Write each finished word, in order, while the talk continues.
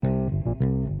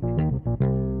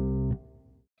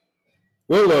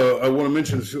Well, I want to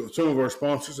mention some of our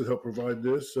sponsors that help provide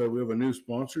this. We have a new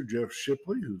sponsor, Jeff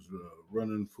Shipley, who's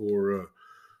running for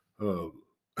uh,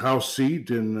 House seat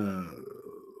in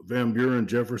Van Buren,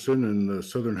 Jefferson, in the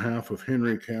southern half of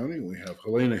Henry County. We have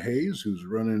Helena Hayes, who's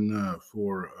running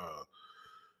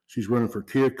she's running for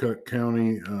Keokuk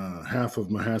County, half of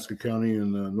Mahaska County,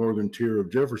 in the northern tier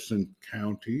of Jefferson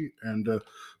County. And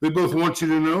they both want you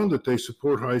to know that they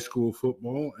support high school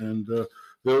football, and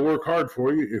they'll work hard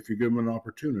for you if you give them an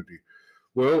opportunity.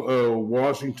 Well,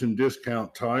 Washington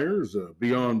Discount Tires,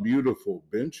 Beyond Beautiful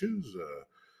Benches,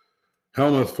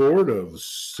 Helmuth Ford of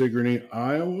Sigourney,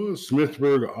 Iowa,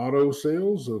 Smithburg Auto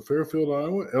Sales of Fairfield,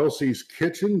 Iowa, Elsie's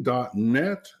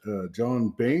Kitchen.net,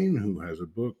 John Bain, who has a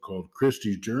book called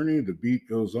Christie's Journey, The Beat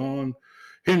Goes On,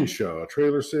 Henshaw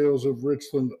Trailer Sales of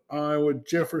Richland, Iowa,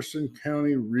 Jefferson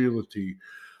County Realty,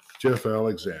 Jeff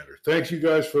Alexander. Thanks, you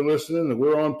guys, for listening.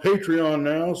 We're on Patreon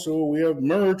now, so we have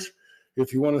merch.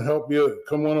 If you want to help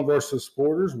become one of our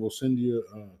supporters, we'll send you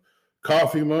a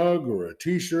coffee mug or a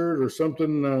T-shirt or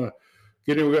something.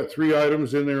 We got 3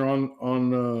 items in there on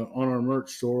our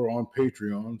merch store on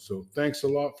Patreon. So thanks a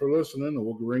lot for listening, and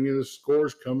we'll bring you the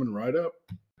scores coming right up.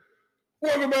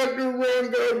 Welcome back to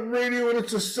Ron God Radio, and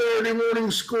it's a Saturday morning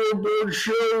scoreboard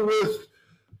show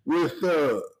with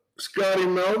Scotty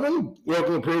Melvin.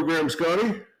 Welcome to the program,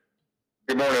 Scotty.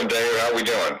 Good morning, Dave. How we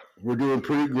doing? We're doing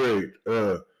pretty great.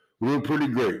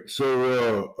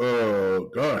 So,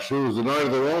 gosh, it was the night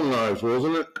of the long knives,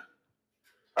 wasn't it?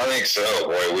 I think so.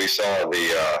 Boy, we saw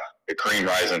the cream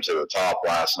rising to the top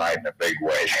last night in a big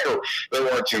way. There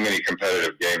weren't too many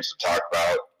competitive games to talk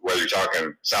about, whether you're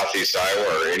talking Southeast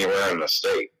Iowa or anywhere in the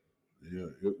state. Yeah,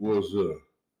 it was.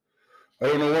 I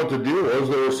don't know what the deal was.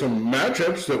 There were some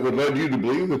matchups that would lead you to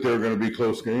believe that they were going to be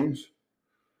close games.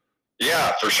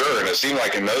 Yeah, for sure. And it seemed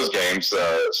like in those games,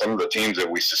 some of the teams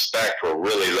that we suspect were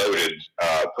really loaded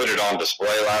put it on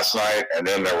display last night, and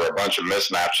then there were a bunch of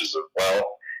mismatches as well.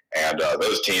 And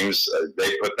those teams,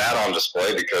 they put that on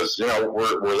display because,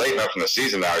 we're late enough in the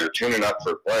season now. You're tuning up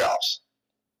for playoffs.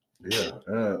 Yeah,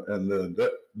 and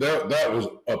that was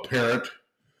apparent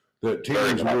that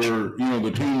teams were,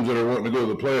 the teams that are wanting to go to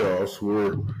the playoffs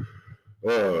were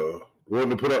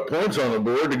wanting to put up points on the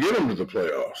board to get them to the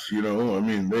playoffs.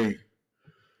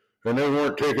 They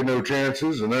weren't taking no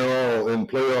chances, and they're all in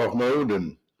playoff mode.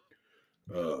 And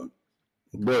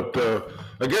But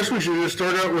I guess we should just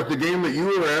start out with the game that you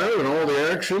were at and all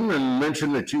the action, and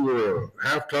mention that you were a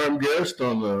halftime guest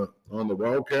on the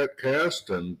Wildcat Cast,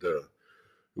 and it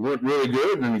went really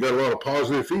good, and you got a lot of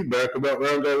positive feedback about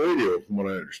Round Guy Radio, from what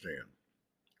I understand.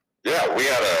 Yeah, we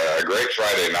had a great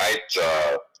Friday night.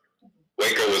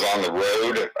 Waco was on the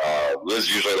road. Liz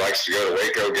usually likes to go to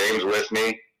Waco games with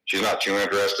me. She's not too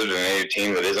interested in any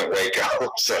team that isn't Waco.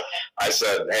 So I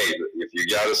said, hey, if you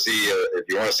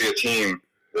want to see a team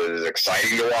that is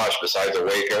exciting to watch besides a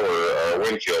Waco or a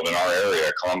Winfield in our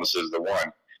area, Columbus is the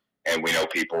one. And we know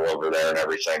people over there and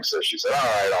everything. So she said, all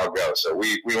right, I'll go. So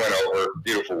we went over.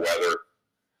 Beautiful weather.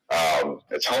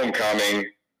 It's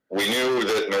homecoming. We knew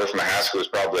that North Mahaska was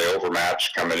probably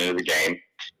overmatched coming into the game.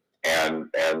 And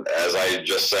as I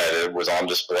just said, it was on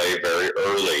display very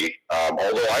early.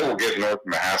 Although I will give North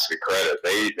Mahaska credit,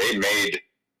 they made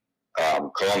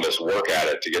Columbus work at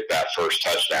it to get that first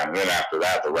touchdown, and then after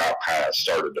that, the route kind of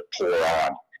started to pour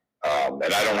on.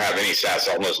 And I don't have any stats;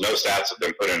 almost no stats have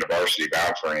been put into Varsity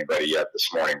Bound for anybody yet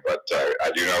this morning. But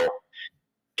I do know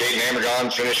Caden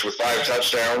Amagon finished with 5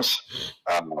 touchdowns.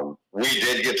 We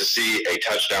did get to see a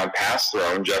touchdown pass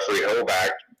thrown. Jeffrey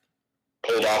Hoback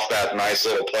pulled off that nice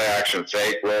little play-action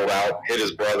fake, rolled out, hit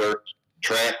his brother,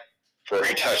 Trent, for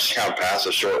a touchdown pass,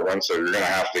 a short one. So you're going to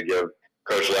have to give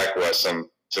Coach Leckwa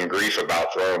some grief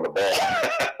about throwing the ball.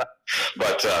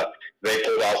 But they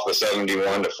pulled off the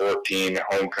 71-14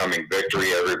 homecoming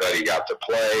victory. Everybody got to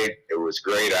play. It was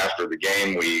great. After the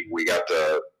game, we got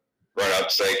to run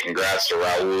up, say congrats to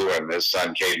Raul and his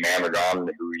son, Caden Amagon,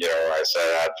 who, I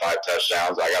said had 5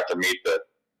 touchdowns. I got to meet the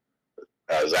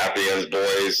Zapia's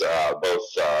boys,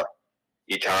 both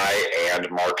Itai and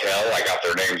Markel. I got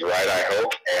their names right, I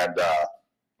hope. And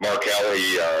Markel,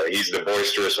 he's the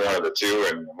boisterous one of the two.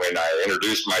 And when I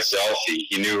introduced myself,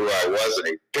 he knew who I was, and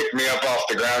he picked me up off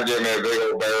the ground, gave me a big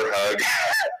old bear hug.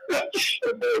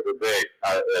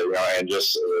 And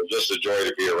just a joy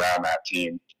to be around that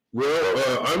team.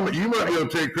 Well, you might be able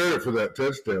to take credit for that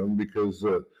touchdown, because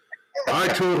I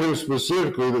told him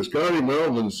specifically that Scotty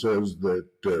Melvin says that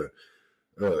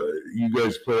you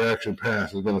guys play action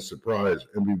pass is going to surprise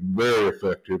and be very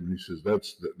effective. And he says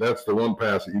that's the one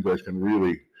pass that you guys can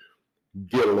really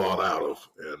get a lot out of.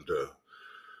 And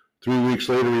 3 weeks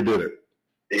later, he did it.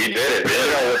 He did it.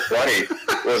 What's funny?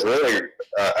 It was really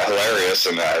hilarious,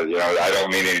 and I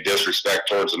don't mean any disrespect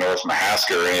towards the North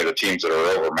Mahaska or any of the teams that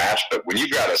are overmatched, but when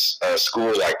you've got a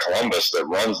school like Columbus that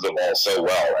runs the ball so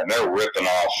well, and they're ripping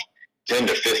off 10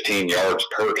 to 15 yards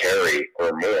per carry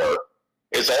or more,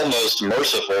 it's almost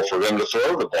merciful for them to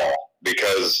throw the ball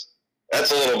because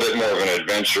that's a little bit more of an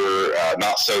adventure.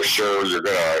 Not so sure you're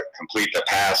going to complete the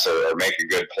pass or make a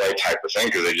good play type of thing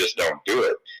because they just don't do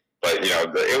it. But,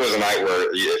 it was a night where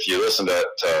if you listen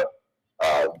to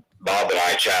Bob and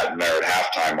I chatting there at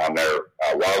halftime on their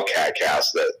Wildcat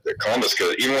cast, that Columbus,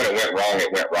 even when it went wrong,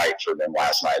 it went right for them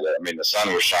last night. I mean, the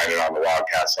sun was shining on the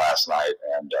Wildcats last night,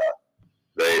 and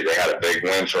they had a big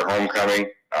win for homecoming.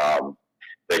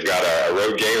 They've got a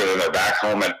road game, and then they're back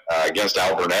home against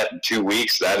Alburnett in 2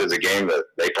 weeks. That is a game that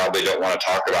they probably don't want to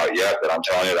talk about yet, but I'm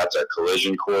telling you, that's a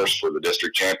collision course for the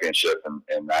district championship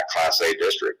in that Class A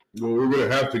district. Well, we're going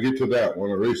to have to get to that one,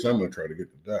 or at least I'm going to try to get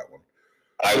to that one.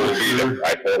 I will be there.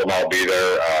 I told him I'll be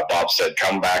there. Bob said,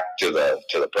 come back to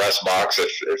the press box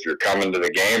if you're coming to the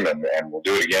game, and we'll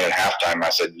do it again at halftime. I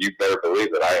said, you better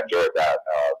believe that I enjoyed that.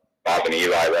 Bob and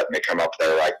Eli let me come up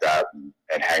there like that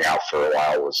and hang out for a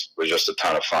while was just a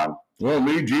ton of fun. Well,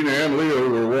 me, Gina, and Leo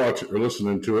were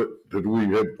listening to it. Did we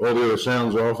had all the other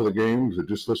sounds off of the games? I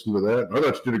just listened to that. I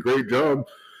thought you did a great job,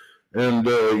 and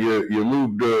you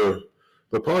moved the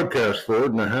podcast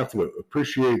forward, and I have to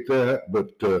appreciate that. But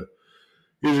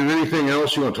is there anything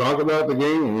else you want to talk about the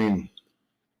game? I mean,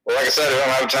 well, like I said, I don't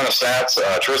have a ton of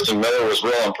stats. Tristan Miller was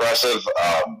real impressive.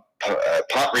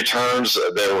 Punt returns,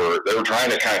 they were trying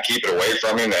to kind of keep it away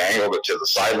from him. They angled it to the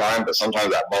sideline, but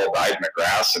sometimes that ball died in the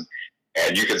grass, and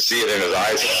you could see it in his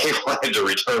eyes. He wanted to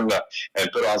return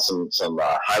and put on some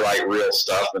highlight reel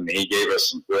stuff, and he gave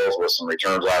us some thrills with some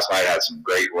returns last night. Had some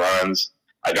great runs.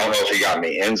 I don't know if he got in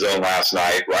the end zone last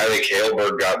night. Riley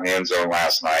Kailberg got in the end zone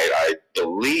last night. I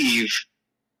believe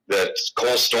that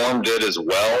Cole Storm did as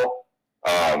well.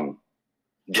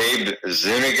 Gabe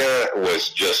Zuniga was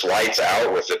just lights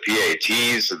out with the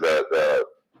PATs. The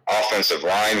offensive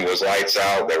line was lights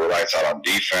out. They were lights out on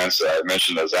defense. I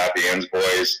mentioned the Zappiens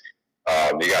boys.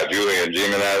 You got Julian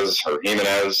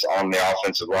Jimenez on the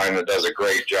offensive line that does a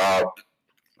great job.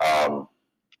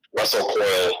 Russell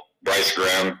Coyle, Bryce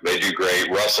Grimm, they do great.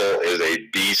 Russell is a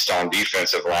beast on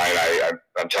defensive line.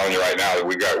 I'm telling you right now,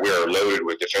 we are loaded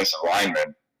with defensive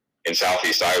linemen in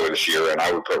Southeast Iowa this year, and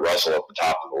I would put Russell at the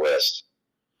top of the list.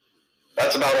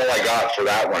 That's about all I got for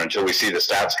that one until we see the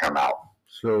stats come out.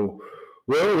 So,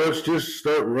 well, let's just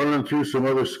start running through some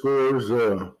other scores.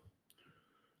 Where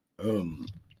do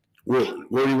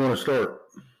you want to start?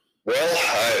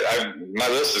 Well, my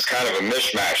list is kind of a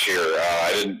mishmash here.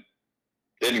 I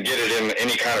didn't get it in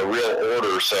any kind of real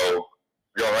order, so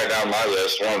going right down my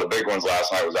list, one of the big ones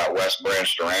last night was that West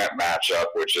Branch Durant matchup,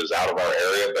 which is out of our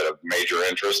area but of major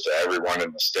interest to everyone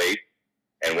in the state.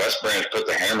 And West Branch put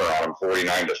the hammer on them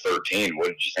 49-13. What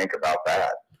did you think about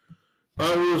that?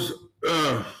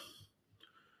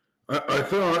 I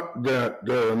thought that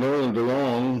Nolan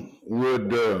DeLong would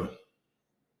do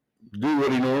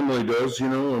what he normally does. I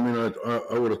mean,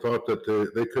 I would have thought that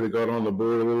they could have got on the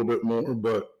board a little bit more,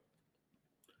 but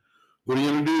what are you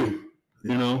going to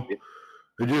do?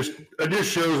 It just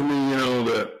shows me,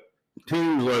 that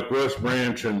teams like West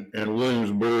Branch and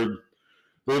Williamsburg,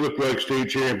 they look like state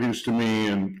champions to me,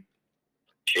 and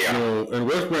and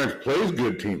West Branch plays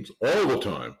good teams all the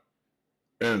time,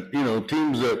 and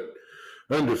teams that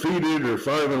undefeated or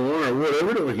 5-1 or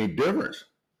whatever don't make any difference.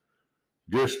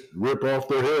 Just rip off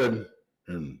their head,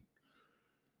 and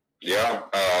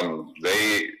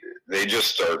they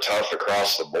just are tough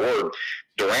across the board.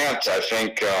 Durant, I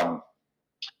think,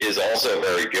 is also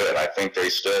very good. I think they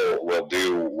still will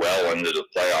do well into the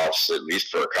playoffs, at least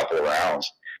for a couple of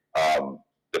rounds.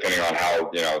 Depending on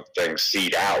how things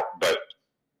seed out. But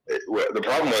the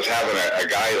problem with having a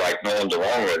guy like Nolan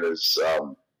DeLong is,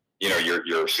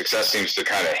 your success seems to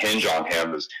kind of hinge on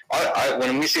him.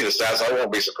 When we see the stats, I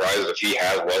won't be surprised if he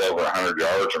has well over 100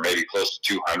 yards or maybe close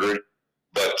to 200.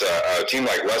 But a team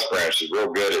like West Branch is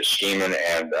real good at scheming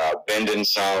and bending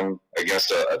some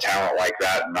against a talent like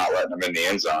that and not letting them in the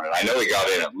end zone. And I know he got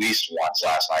in at least once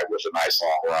last night with a nice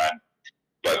long run.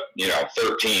 But,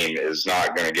 13 is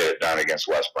not going to get it done against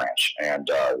West Branch. And,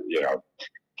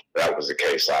 that was the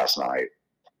case last night.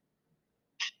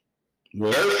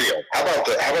 Well, Fairfield, how about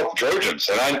the Trojans?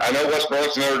 And I know West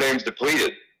Branch Notre Dame's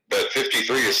depleted, but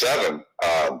 53-7,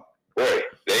 boy,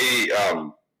 they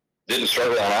didn't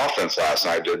struggle on offense last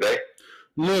night, did they?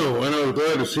 No, and I was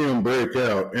glad to see them break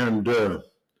out. And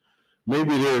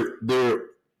maybe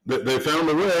they found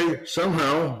a way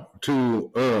somehow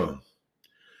to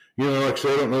Like I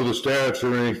said, I don't know the stats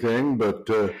or anything, but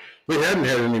they hadn't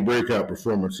had any breakout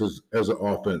performances as an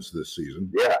offense this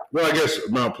season. Yeah. Well, I guess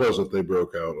Mount Pleasant, they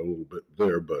broke out a little bit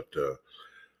there, but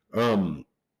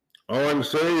all I'm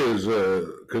saying is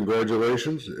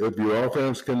congratulations. If your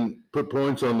offense can put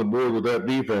points on the board with that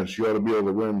defense, you ought to be able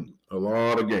to win a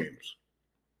lot of games.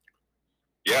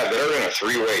 Yeah, they're in a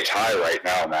three-way tie right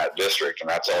now in that district, and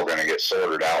that's all going to get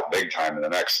sorted out big time in the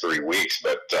next 3 weeks.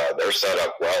 But they're set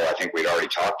up well. I think we'd already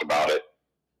talked about it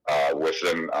with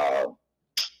them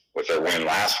with their win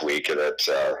last week. That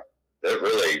it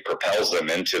really propels them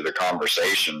into the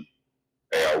conversation.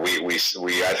 I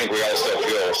think we all still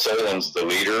feel Solon's the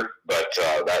leader, but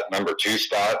that number 2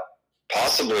 spot,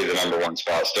 possibly the number 1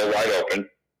 spot, still wide open.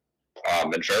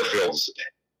 And Fairfield's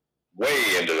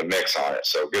way into the mix on it,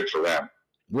 so good for them.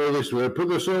 Well, they put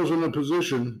themselves in a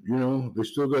position, they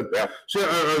still got. Yeah. See,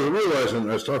 I was realizing,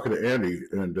 I was talking to Andy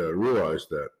and realized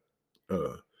that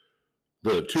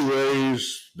the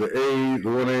 2As, the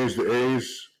 1As, the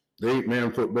A's, the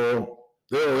 8-man football,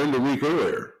 they're all in the week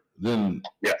earlier than.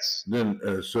 Yes.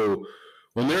 So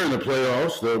when they're in the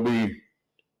playoffs, there'll be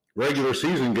regular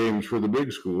season games for the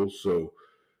big schools. So.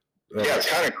 Yeah, it's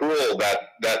kind of cool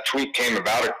that tweet came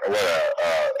about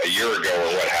a year ago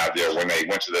or what have you when they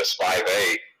went to this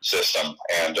 5A system,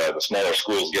 and the smaller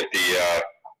schools get the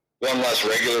one less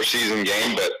regular season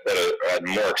game, but a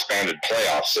more expanded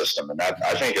playoff system, and that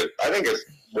I think it's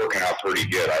working out pretty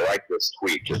good. I like this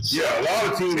tweak. A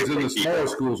lot of teams in the smaller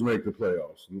schools make the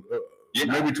playoffs.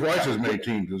 Maybe twice as many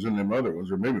teams as in them other ones,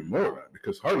 or maybe more than that,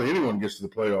 because hardly anyone gets to the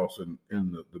playoffs in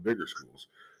the bigger schools.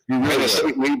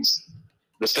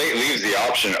 The state leaves the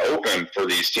option open for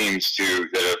these teams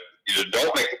that either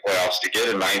don't make the playoffs to get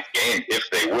a 9th game if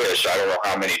they wish. I don't know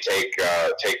how many take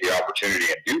the opportunity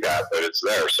and do that, but it's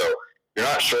there. So you're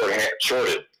not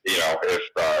shorted,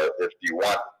 if you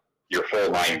want your full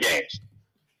 9 games.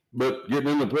 But getting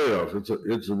in the playoffs,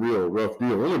 it's a real rough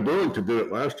deal. Only Burlington did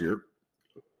it last year.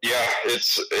 Yeah,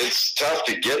 it's tough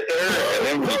to get there, and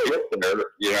then when you get there,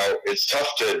 it's tough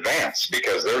to advance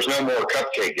because there's no more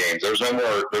cupcake games. There's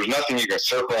nothing you can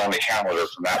circle on the calendar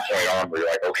from that point on where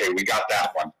you're like, okay, we got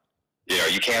that one.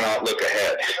 You cannot look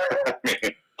ahead. I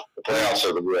mean, the playoffs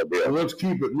are the real deal. Well, let's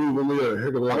keep it moving. We got a heck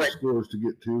of a lot of scores to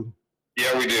get to.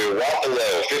 Yeah, we do.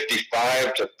 Wapello,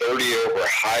 55-30 over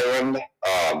Highland.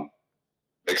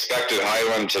 Expected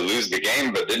Highland to lose the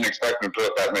game, but didn't expect them to put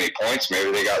up that many points.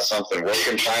 Maybe they got something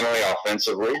working finally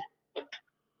offensively.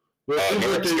 Well,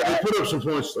 they put up some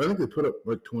points. I think they put up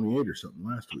like 28 or something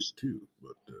last week too.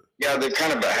 But yeah, they've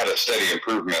kind of had a steady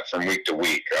improvement from week to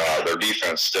week. Their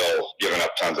defense still giving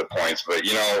up tons of points, but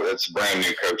it's a brand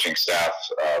new coaching staff.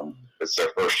 It's their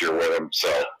first year with them, so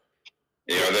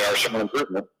they are showing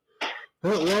improvement.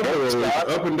 Well,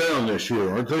 up and down this year,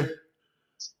 aren't they?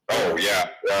 Oh yeah.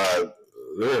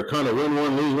 They're kind of win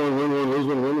one, lose one, win one, lose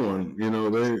one, win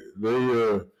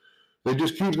one. They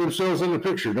just keep themselves in the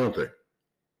picture, don't they?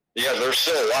 Yeah, they're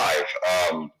still alive.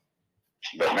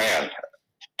 But man,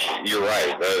 you're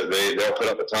right. They'll put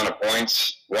up a ton of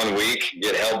points one week,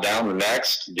 get held down the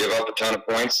next, give up a ton of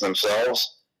points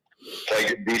themselves, play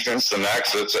good defense the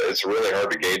next. It's really hard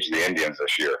to gauge the Indians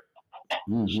this year.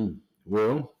 Mm-hmm.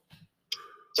 Well.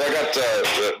 So I got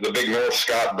the big North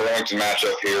Scott Burlington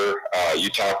matchup here. You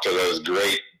talked to those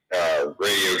great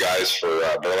radio guys for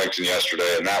Burlington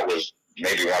yesterday, and that was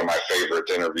maybe one of my favorite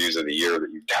interviews of the year that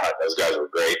you've done. Those guys were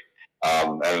great.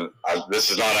 This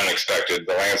is not unexpected.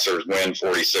 The Lancers win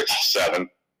 46-7.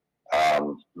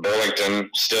 Burlington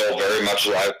still very much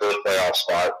alive for a playoff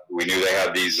spot. We knew they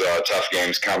had these tough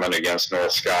games coming against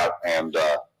North Scott and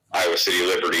Iowa City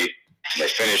Liberty. They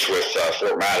finished with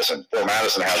Fort Madison. Fort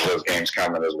Madison has those games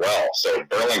coming as well. So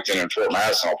Burlington and Fort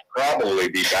Madison will probably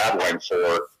be battling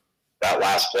for that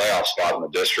last playoff spot in the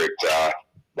district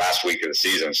last week of the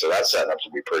season. So that's setting up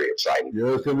to be pretty exciting.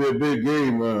 Yeah, it's going to be a big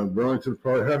game. Burlington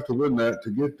probably have to win that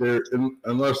to get there,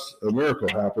 unless a miracle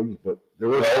happens. But there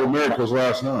were no miracles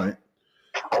last night.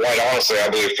 Quite honestly, I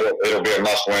believe it'll be a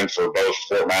must-win for both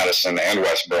Fort Madison and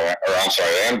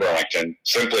and Burlington,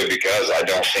 simply because I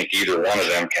don't think either one of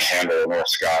them can handle North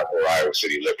Scott or Iowa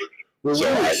City Liberty. Well, so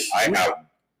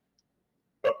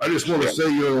I just want to say,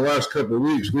 in the last couple of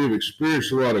weeks, we've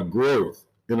experienced a lot of growth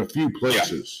in a few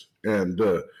places. Yeah. And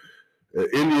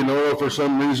Indianola, for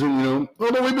some reason,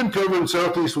 although we've been covering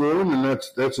Southeast Warren, and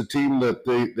that's a team that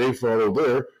they follow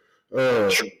there.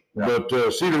 Sure. Yeah.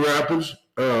 But Cedar Rapids,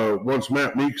 once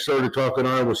Matt Meek started talking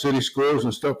Iowa City scores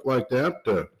and stuff like that,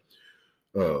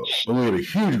 we had a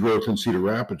huge growth in Cedar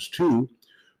Rapids too.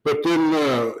 But then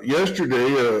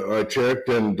yesterday I checked,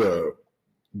 and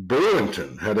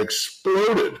Burlington had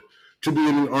exploded to be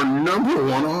our number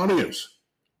one audience.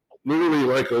 literally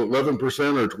like 11%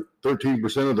 or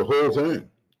 13% of the whole thing.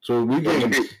 So we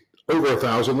gained over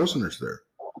 1,000 listeners there.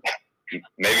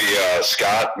 Maybe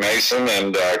Scott Mason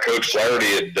and Coach Flaherty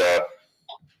had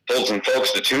told some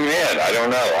folks to tune in. I don't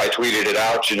know. I tweeted it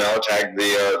out, tagged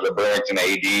the Burlington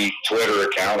AD Twitter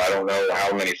account. I don't know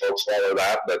how many folks follow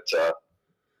that, but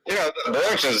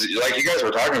Burlington's, like you guys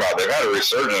were talking about, they've had a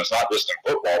resurgence, not just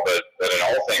in football, but in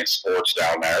all things sports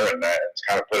down there, and it's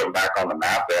kind of put them back on the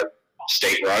map. They had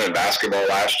state run in basketball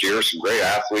last year, some great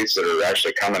athletes that are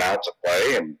actually coming out to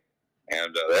play, and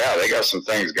they got some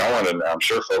things going, and I'm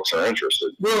sure folks are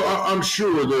interested. Well, I'm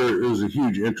sure there is a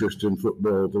huge interest in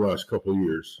football the last couple of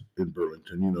years in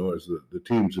Burlington, as the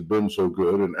teams have been so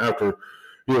good, and after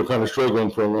kind of struggling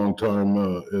for a long time.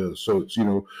 So it's,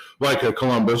 like a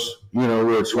Columbus,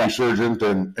 where it's resurgent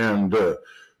and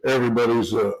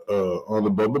everybody's on the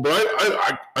bubble. But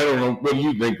I don't know. What do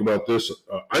you think about this?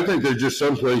 I think there's just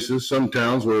some places, some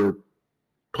towns where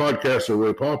podcasts are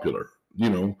really popular,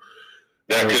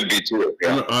 That could be too.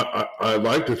 Yeah. And I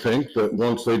like to think that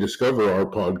once they discover our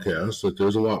podcast, that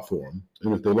there's a lot for them.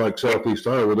 And if they like Southeast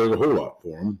Iowa, there's a whole lot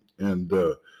for them. And,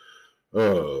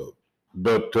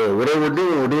 but whatever we're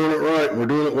doing it right, and we're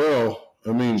doing it well.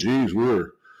 I mean, geez, we'll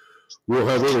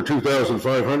have over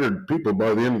 2,500 people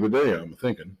by the end of the day, I'm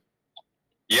thinking.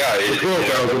 Yeah.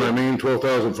 12,000,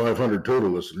 12,500 total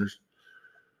listeners.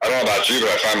 I don't know about you, but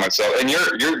I find myself, and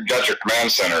you've got your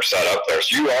command center set up there,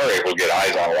 so you are able to get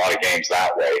eyes on a lot of games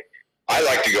that way. I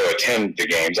like to go attend the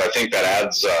games. I think that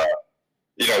adds,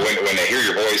 when they hear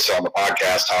your voice on the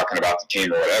podcast talking about the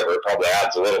team or whatever, it probably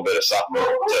adds a little bit of something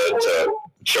to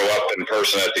show up in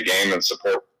person at the game and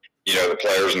support, the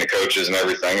players and the coaches and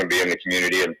everything, and be in the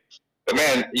community. But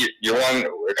man, you're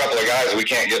a couple of guys, we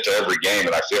can't get to every game,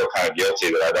 and I feel kind of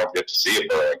guilty that I don't get to see a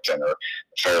Burlington or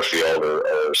Fairfield or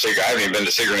I haven't even been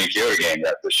to Sigourney Kyoto game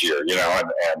yet this year,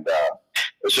 and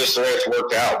it's just the way it's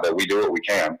worked out, but we do what we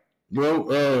can.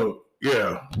 Well,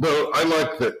 yeah. Well, I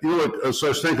like that. So I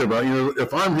was thinking about,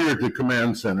 if I'm here at the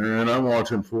command center and I'm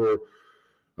watching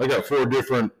I got 4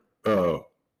 different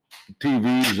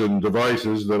TVs and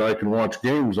devices that I can watch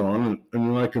games on, and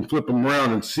then I can flip them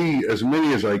around and see as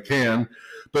many as I can.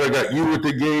 But I got you at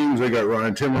the games, I got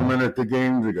Ryan Timmerman at the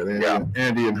games, I got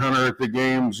Andy and Hunter at the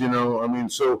games,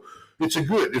 so it's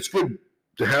good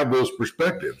to have those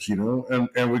perspectives,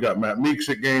 and we got Matt Meeks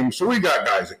at games, so we got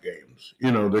guys at games,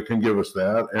 that can give us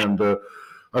that, and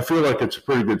I feel like it's a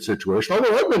pretty good situation,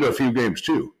 although I've been to a few games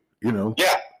too, Yeah,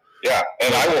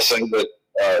 and I will say that,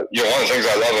 one of the things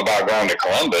I love about going to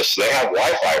Columbus, they have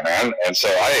Wi-Fi, man, and so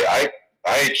I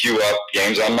queue up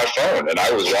games on my phone, and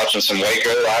I was watching some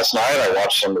Waco last night. I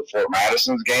watched some of Fort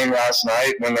Madison's game last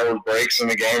night when there were breaks in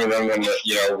the game, and then when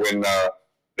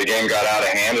the game got out of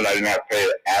hand, and I didn't have to pay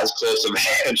as close of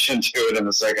attention to it in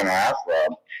the second half.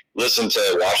 Listened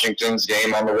to Washington's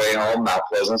game on the way home, Mount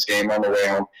Pleasant's game on the way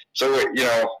home. So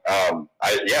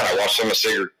I watched some of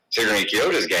Sigourney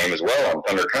Kyoto's game as well on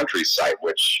Thunder Country's site,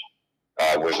 which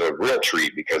was a real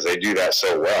treat because they do that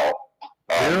so well.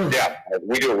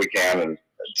 We do what we can, and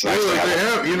it's nice to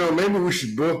have. Maybe we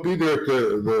should both be there at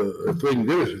if they can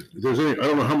get us. If there's any, I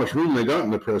don't know how much room they got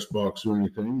in the press box or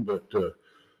anything, but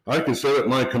I could set up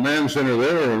my command center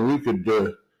there, and we could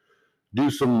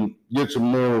get some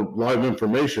more live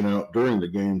information out during the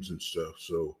games and stuff.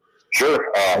 So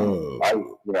sure,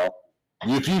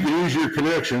 if you can use your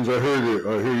connections, I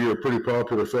hear you're a pretty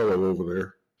popular fellow over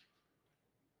there.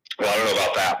 Well, I don't know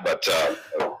about that, but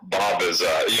Bob is,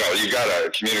 you've got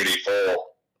a community full.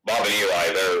 Bob and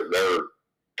Eli, they're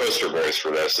poster boys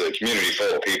for this. A community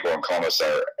full of people in Columbus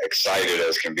that are excited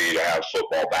as can be to have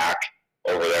football back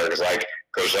over there. Because like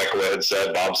Coach Lekwa had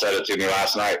said, Bob said it to me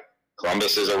last night,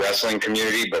 Columbus is a wrestling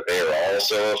community, but they are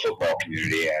also a football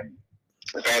community. And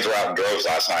the fans were out in droves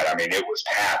last night. I mean, it was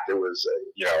packed. It was,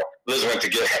 Liz went to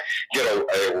get a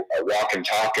walking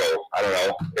taco. I don't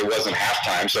know. It wasn't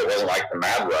halftime, so it wasn't like the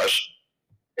mad rush.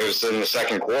 It was in the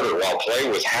second quarter while play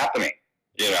was happening,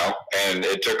 and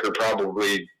it took her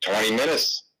probably 20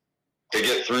 minutes to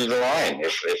get through the line,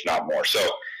 if not more. So,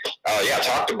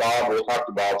 talk to Bob. We'll talk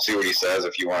to Bob, see what he says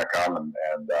if you want to come and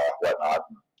whatnot.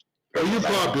 Well, you're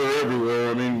popular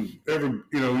everywhere. I mean,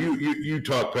 you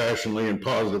talk passionately and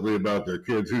positively about their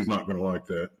kids. Who's not going to like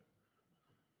that?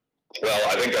 Well,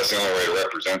 I think that's the only way to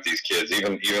represent these kids,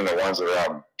 even the ones that are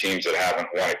on teams that haven't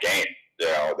won a game.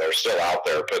 They're still out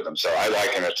there putting themselves. I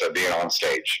liken it to being on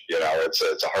stage.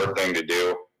 It's a hard thing to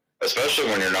do, especially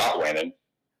when you're not winning.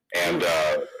 And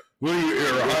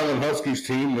you're a Highland Huskies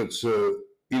team that's had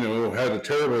a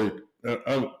terribly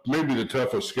maybe the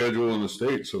toughest schedule in the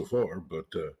state so far, but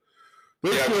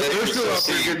They're still out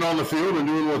there getting on the field and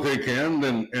doing what they can,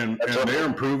 and they're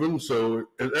improving. So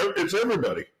it's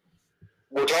everybody.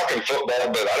 We're talking football,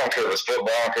 but I don't care if it's football.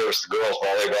 I don't care if it's the girls'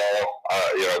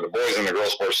 volleyball. The boys in the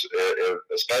girls' sports,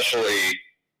 especially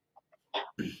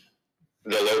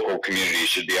the local community,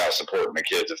 should be out supporting the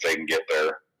kids if they can get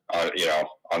there.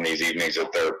 On these evenings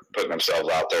that they're putting themselves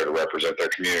out there to represent their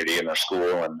community and their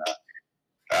school, and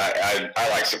I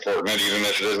like supporting it, even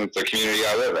if it isn't the community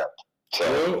I live in. So,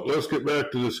 well, let's get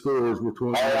back to the scores. We're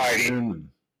 12 all right.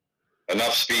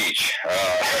 Enough speech.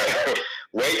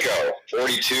 Waco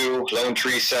 42, Lone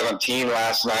Tree 17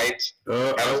 last night.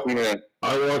 I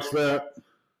watched that.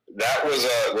 That was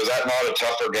that not a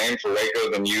tougher game for Waco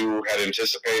than you had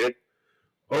anticipated?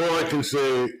 All I can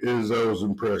say is I was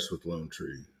impressed with Lone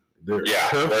Tree. They're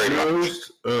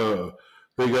tough-nosed.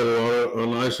 They got a lot of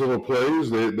nice little plays.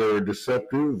 They're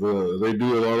deceptive. They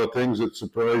do a lot of things that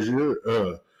surprise you.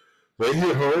 They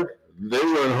hit hard. They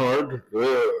run hard.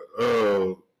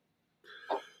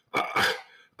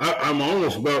 I'm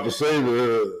almost about to say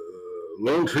the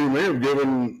Lone Tree may have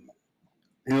given,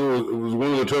 it was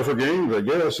one of the tougher games, I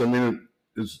guess. I mean,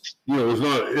 it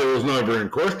was never in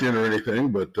question or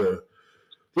anything, but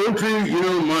Lone Tree,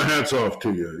 my hat's off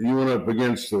to you. You went up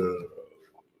against a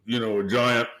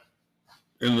giant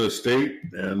in the state,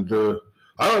 and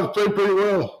I thought they played pretty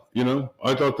well.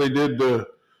 I thought they did.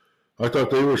 I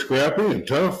thought they were scrappy and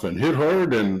tough and hit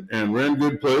hard and ran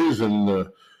good plays. And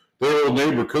their old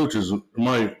neighbor coaches,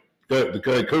 the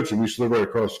guy coaching used to live right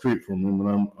across the street from him,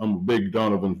 and I'm a big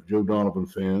Joe Donovan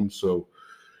fan. So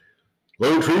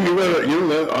Lone Tree,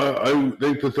 I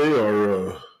think that they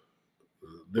are.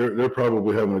 They're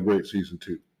probably having a great season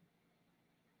too.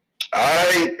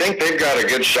 I think they've got a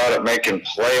good shot at making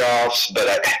playoffs, but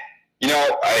I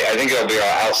think they'll be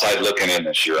outside looking in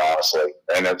this year, honestly,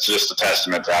 and it's just a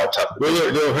testament to how tough.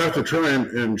 Well, they'll have to try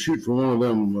and shoot for one of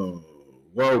them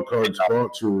wild card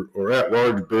spots or at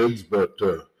large bids, but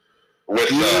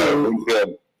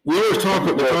we always talk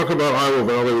about Iowa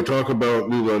Valley, we talk about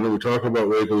New London, we talk about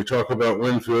Waco, we talk about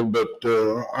Winfield, but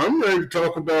I'm ready to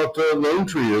talk about Lone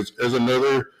Tree as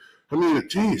another. I mean,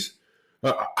 geez,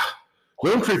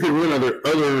 Lone Tree could win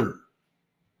other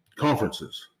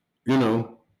conferences.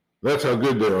 That's how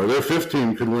good they are. Their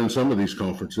 15 could win some of these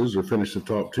conferences or finish the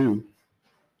top two.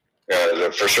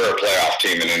 They're for sure a playoff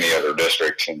team in any other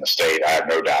district in the state. I have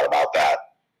no doubt about that.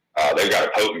 They've got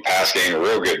a potent pass game, a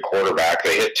real good quarterback.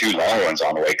 They hit 2 long ones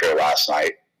on Waco last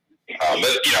night.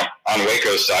 But, on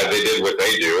Waco's side, they did what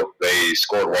they do. They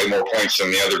scored way more points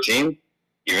than the other team,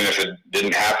 even if it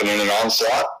didn't happen in an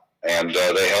onslaught. And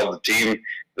they held the team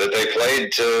that they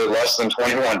played to less than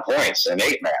 21 points in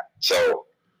 8-man. So,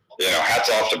 hats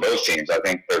off to both teams. I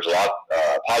think there's a lot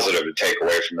positive to take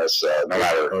away from this, no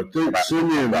matter. I think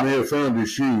Simeon may have found his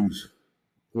shoes.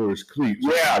 Or his cleats.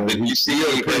 Yeah, did you see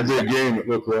a pretty big game, it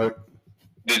looked like.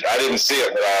 I didn't see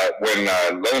it, but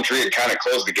when Lone Tree had kind of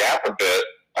closed the gap a bit,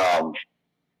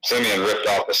 Simeon ripped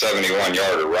off a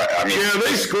 71-yarder. Right? I mean, yeah,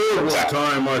 they scored one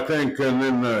time, I think, and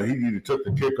then he either took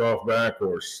the kickoff back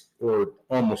or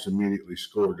almost immediately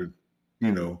scored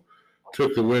and,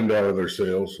 took the wind out of their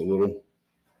sails a little.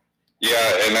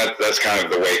 Yeah, and that's kind of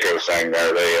the Waco thing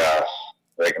there.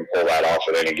 They can pull that off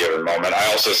at any given moment.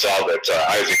 I also saw that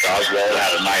Isaac Oswald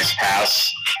had a nice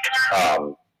pass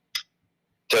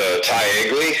to Ty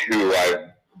Egley, who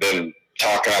I've been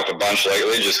talking up a bunch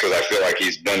lately just because I feel like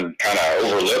he's been kind of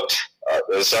overlooked,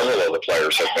 as several of the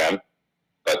players have been.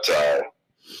 But,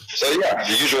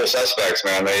 the usual suspects,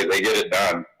 man, they get it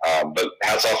done. But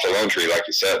hats off to Lone Tree, like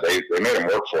you said. They made him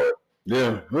work for it.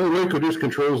 Yeah, well, Waco just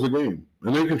controls the game.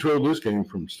 And they controlled this game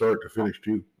from start to finish,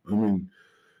 too. I mean,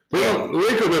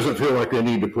 Waco doesn't feel like they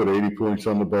need to put 80 points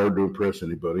on the board to impress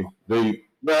anybody. And you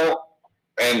know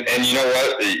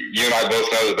what? You and I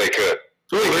both know that they could.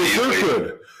 Oh, they sure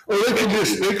could. Well, they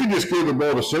could just give the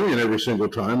ball to Simeon every single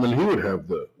time, and he would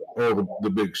have all the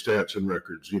big stats and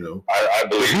records. I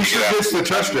believe he should get the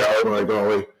touchdown. By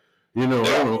golly, I don't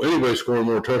know anybody scoring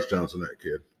more touchdowns than that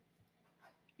kid.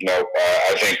 No,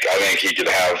 I think he could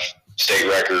have state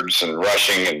records and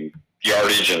rushing and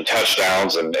yardage and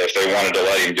touchdowns, and if they wanted to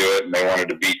let him do it and they wanted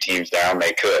to beat teams down,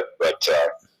 they could. But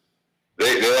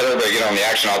they let everybody get on the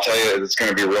action. I'll tell you, it's going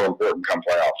to be real important come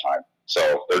playoff time.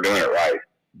 So they're doing it right.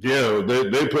 Yeah,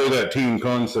 they play that team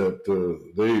concept.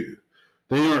 They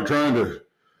aren't trying to.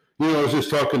 I was just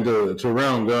talking to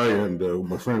Round Guy and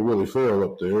my friend Willie Farrell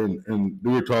up there, and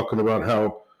we were talking about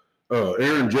how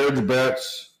Aaron Judge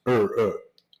bats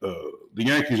the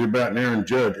Yankees are batting Aaron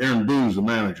Judge. Aaron Boone's the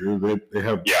manager. They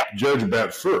have Judge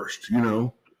bat first, Yeah.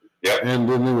 And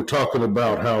then they were talking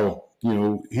about how,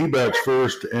 he bats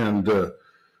first, and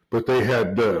but they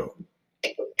had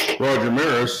Roger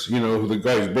Maris, the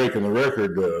guy's breaking the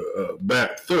record,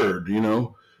 bat third,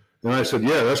 And I said,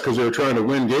 yeah, that's because they were trying to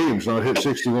win games, not hit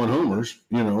 61 homers,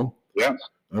 Yeah.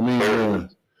 I mean,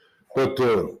 but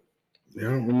I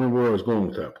don't remember where I was going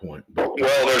with that point. But,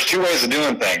 well, there's two ways of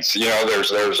doing things.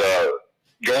 There's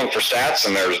going for stats,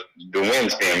 and there's the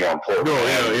wins being more important. No,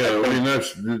 yeah. I mean,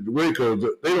 that's Waco.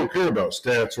 They don't care about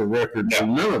stats or records or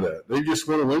none of that. They just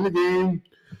want to win the game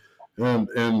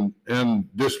and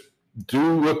just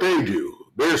do what they do,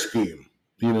 their scheme.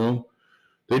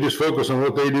 They just focus on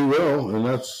what they do well, and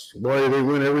that's why they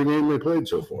win every game they played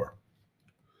so far.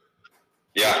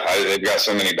 Yeah, they've got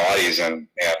so many bodies, and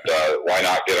why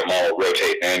not get them all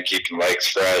rotating in, keep the legs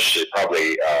fresh? It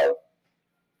probably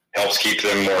helps keep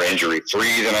them more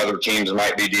injury-free than other teams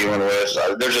might be dealing with.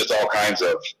 There's just all kinds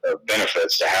of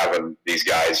benefits to having these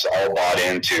guys all bought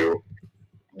into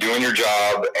doing your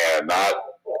job and not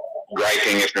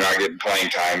griping if you're not getting playing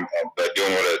time, but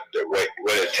doing what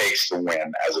it takes to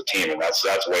win as a team, and that's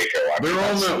Waco. They're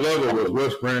on that level with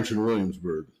West Branch and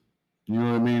Williamsburg. You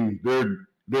know what I mean?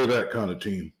 They're that kind of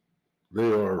team.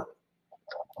 They are.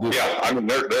 Yeah, I mean,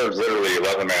 there's literally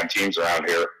 11-man teams around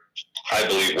here. I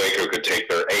believe Waco could take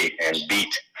their 8 and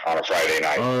beat on a Friday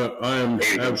night. I am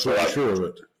absolutely sure of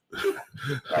it.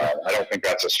 I don't think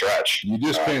that's a stretch. You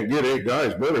just can't get 8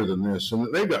 guys better than this, and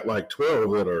they got like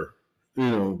 12 that are,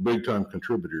 big time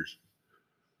contributors.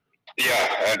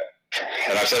 Yeah,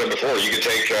 and I've said it before. You could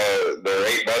take their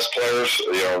 8 best players.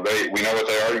 We know what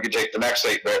they are. You could take the next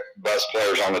 8 best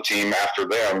players on the team after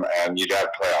them, and you'd have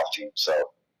a playoff team. So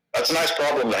that's a nice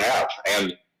problem to have.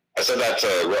 And I said that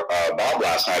to Bob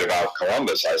last night about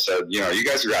Columbus. I said, you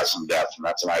guys have got some depth, and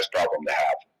that's a nice problem to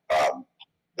have.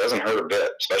 Doesn't hurt a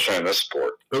bit, especially in this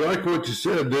sport. I like what you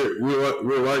said.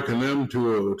 We're liking them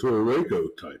to a Waco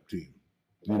type team.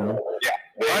 Yeah.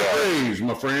 High praise,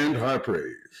 my friend. High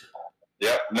praise.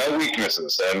 Yeah, no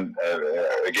weaknesses, and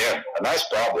again, a nice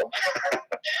problem.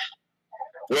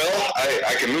 Well,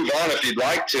 I can move on if you'd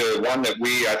like to one that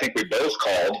I think we both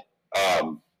called,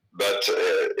 but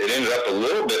it ended up a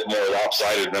little bit more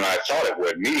lopsided than I thought it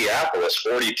would. Mediapolis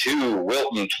 42,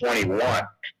 Wilton 21.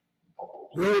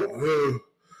 Well,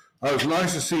 it was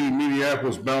nice to see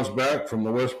Mediapolis bounce back from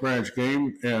the West Branch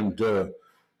game, and it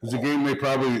was a game they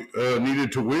probably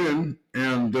needed to win.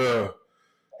 And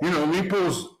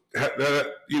Nepos,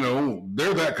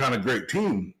 they're that kind of great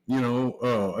team. I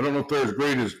don't know if they're as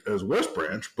great as West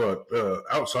Branch, but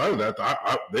outside of that,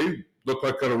 they look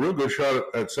like got a real good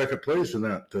shot at second place in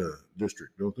that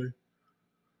district, don't they?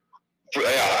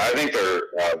 Yeah, I think they're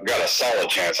got a solid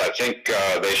chance. I think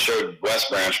they showed West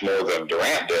Branch more than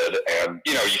Durant did, and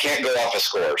you can't go off of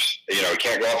scores. You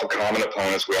can't go off of common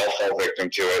opponents. We all fall victim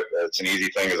to it. It's an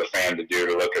easy thing as a fan to do,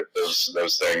 to look at those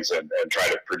things and try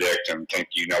to predict and think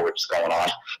what's going on.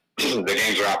 The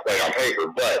games are not played on paper,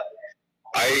 but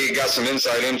I got some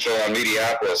inside info on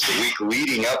Mediapolis the week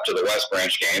leading up to the West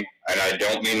Branch game, and I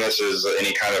don't mean this as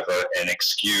any kind of an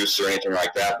excuse or anything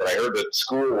like that, but I heard that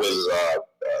school was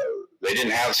they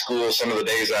didn't have school some of the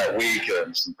days that week,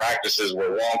 and some practices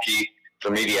were wonky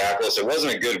for Mediapolis. It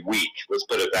wasn't a good week, let's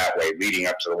put it that way, leading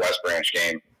up to the West Branch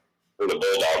game for the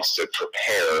Bulldogs to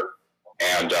prepare.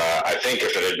 And I think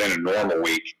if it had been a normal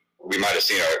week, we might have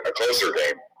seen a closer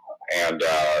game. And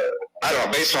I don't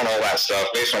know, based on all that stuff,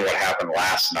 based on what happened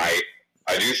last night,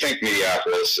 I do think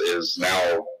Mediapolis is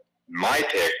now my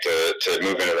pick to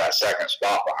move into that second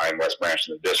spot behind West Branch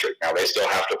in the district. Now, they still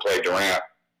have to play Durant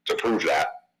to prove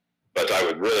that. But I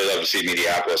would really love to see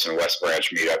Mediapolis and West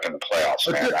Branch meet up in the playoffs,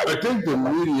 man. I think the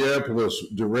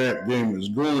Mediapolis-Durant game is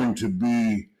going to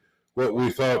be what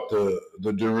we thought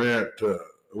the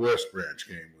Durant-West Branch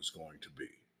game was going to be.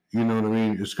 You know what I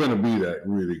mean? It's going to be that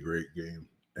really great game.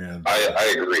 And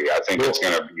I agree. I think it's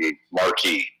going to be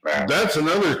marquee, man. That's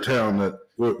another town that,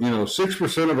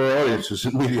 6% of our audience is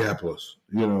in Mediapolis.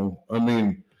 I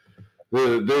mean, they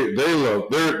love,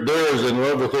 they're as in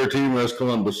love with their team as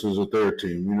Columbus is with their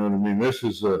team. You know what I mean? This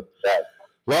is a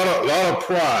lot of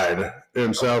pride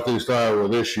in Southeast Iowa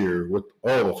this year with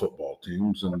all the football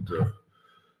teams, and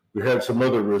we had some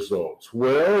other results.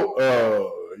 Well,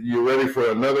 you ready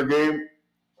for another game?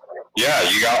 Yeah,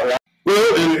 you got one.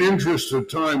 Well, in the interest of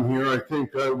time here, I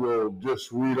think I will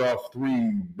just read off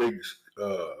 3 big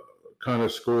kind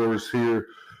of scores here.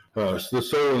 The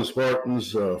Solon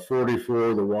Spartans,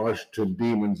 44, the Washington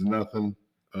Demons, nothing.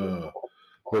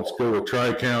 Let's go with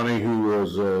Tri-County, who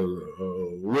was a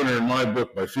winner in my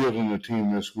book by fielding the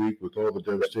team this week with all the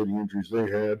devastating injuries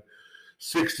they had.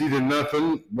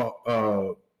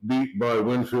 60-0, beat by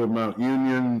Winfield Mount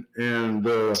Union. And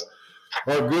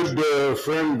Our good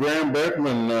friend Graham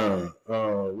Beckman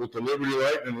with the Liberty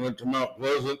Lightning went to Mount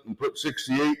Pleasant and put a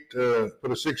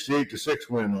 68-6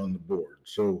 win on the board.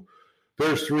 So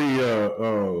there's three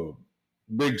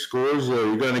big scores.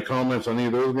 You got any comments on any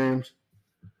of those games?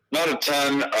 Not a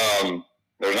ton.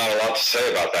 There's not a lot to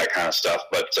say about that kind of stuff,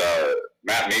 but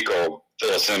Matt Meek will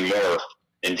fill us in more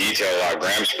in detail about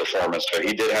Graham's performance. But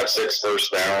he did have six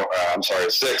first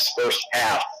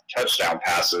half touchdown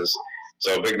passes.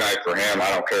 So a big night for him.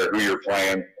 I don't care who you're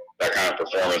playing. That kind of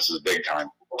performance is big time.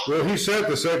 Well, he set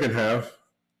the second half,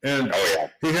 and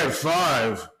he had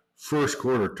 5 first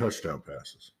quarter touchdown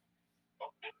passes.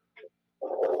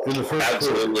 In the first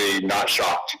Absolutely quarter. Not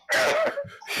shocked.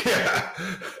 Yeah.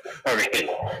 I mean,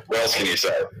 what else can you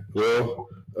say? Well,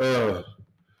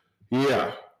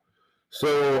 yeah.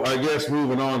 So I guess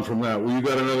moving on from that, well, you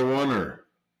got another one, or?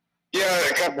 Yeah,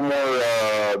 a couple more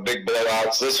big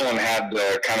blowouts. This one had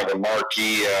kind of a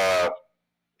marquee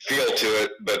feel to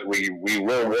it, but we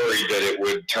were worried that it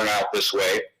would turn out this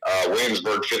way.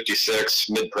 Williamsburg 56,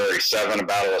 Mid-Prairie 7, a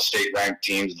battle of state-ranked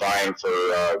teams vying for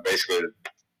basically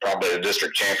probably the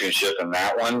district championship in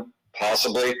that one,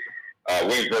 possibly.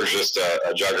 Williamsburg's just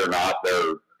a juggernaut.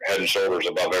 They're head and shoulders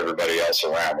above everybody else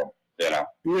around them, you know.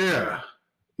 Yeah.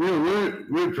 You know,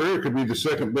 Mid-Prairie could be the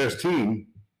second best team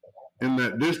in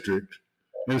that district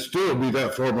and still be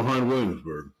that far behind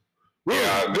Williamsburg.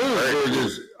 Williamsburg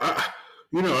is, I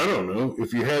don't know,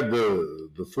 if you had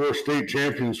the 4 state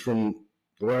champions from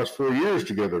the last 4 years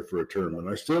together for a tournament,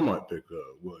 I still might pick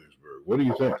Williamsburg. What do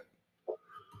you think?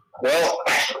 Well,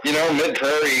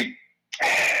 Mid-Prairie,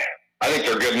 I think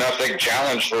they're good enough. They can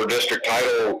challenge for a district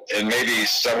title in maybe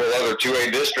several other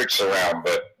 2A districts around,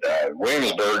 but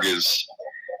Williamsburg is,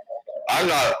 I'm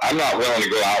not willing to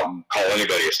go out and call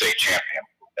anybody a state champion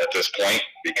at this point,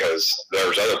 because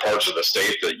there's other parts of the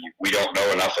state that we don't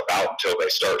know enough about until they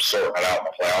start sorting it out in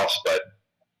the playoffs. But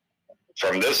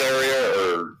from this area,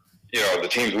 or the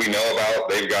teams we know about,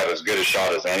 they've got as good a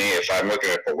shot as any. If I'm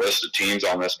looking at the list of teams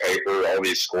on this paper, all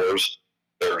these scores,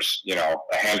 there's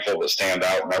a handful that stand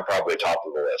out, and they're probably top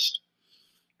of the list.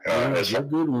 They're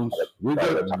good ones. We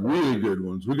got really good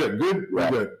ones. We got good.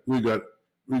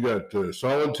 We got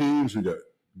solid teams. We got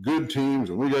good teams,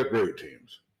 and we got great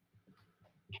teams.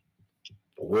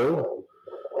 Well,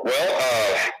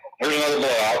 here's another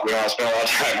blowout we don't spend a lot of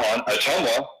time on.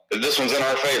 Ottumwa, this one's in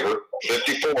our favor.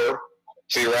 54.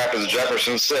 Cedar Rapids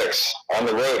Jefferson 6 on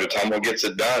the road. Ottumwa gets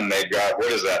it done. They've got,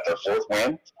 what is that? Their 4th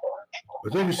win. I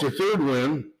think it's their 3rd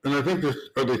win, and I think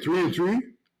are they 3-3?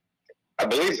 I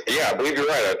believe you're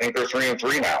right. I think they're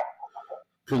 3-3 now.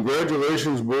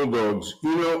 Congratulations, Bulldogs.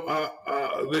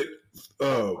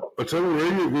 Ottumwa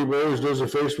Radio Group always does a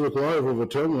Facebook Live of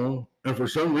Ottumwa, and for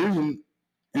some reason,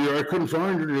 I couldn't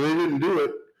find it, or they didn't do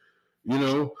it,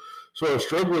 So I was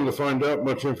struggling to find out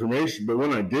much information, but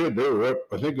when I did, they were up,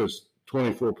 I think it was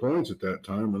 24 points at that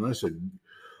time, and I said,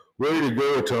 ready to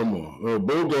go, Ottumwa.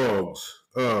 Bulldogs,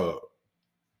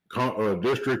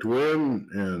 district win,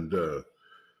 and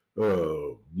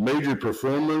major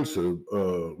performance,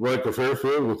 like a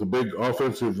Fairfield with a big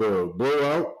offensive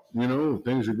blowout.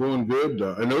 Things are going good.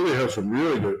 I know they have some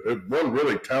one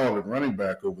really talented running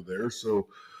back over there. So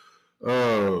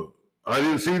I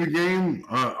didn't see the game.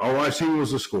 All I seen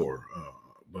was the score.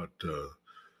 But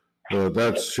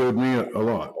that showed me a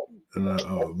lot.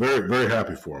 And very, very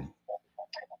happy for them.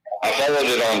 I followed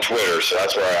it on Twitter, so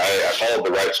that's where I followed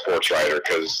the right sports writer,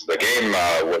 because the game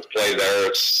was played there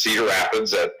at Cedar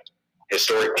Rapids at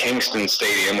historic Kingston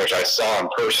Stadium, which I saw in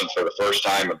person for the first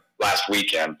time last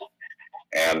weekend.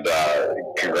 And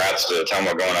congrats to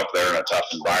Ottumwa going up there in a tough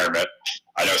environment.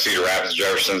 I know Cedar Rapids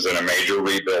Jefferson's in a major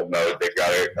rebuild mode. They've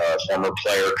got a former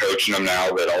player coaching them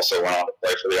now that also went on to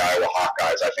play for the Iowa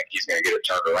Hawkeyes. I think he's going to get it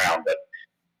turned around. But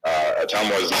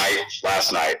Ottumwa's night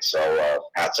last night, so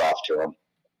hats off to him.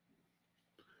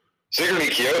 Sigourney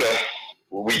Keota,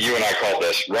 you and I called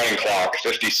this running clock,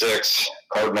 56,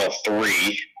 Cardinal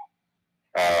 3.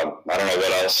 I don't know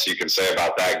what else you can say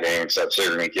about that game, except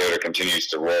Sigourney Keota continues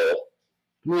to roll.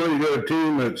 Well, you got a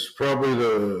team that's probably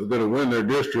going to win their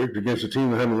district against a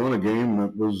team that hadn't won a game.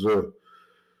 That was,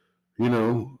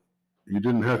 you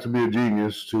didn't have to be a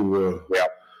genius to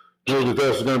know that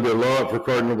that's going to be a lot for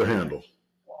Cardinal to handle.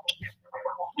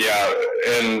 Yeah,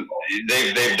 and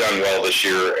they've done well this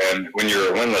year. And when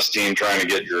you're a winless team trying to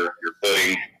get your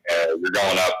footing, you're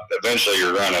going up. Eventually,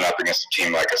 you're running up against a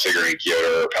team like a Sigourney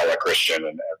Keota or Pella Christian,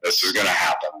 and this is going to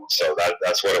happen. So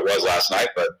that's what it was last night.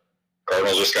 But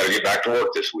Cardinals just got to get back to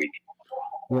work this week.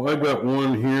 Well, I got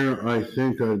one here. I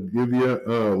think I'd give you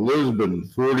Lisbon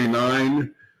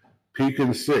 49,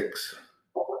 Pekin 6.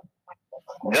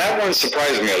 That one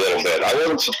surprised me a little bit. I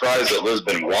wasn't surprised that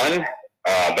Lisbon won,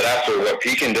 but after what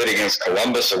Pekin did against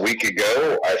Columbus a week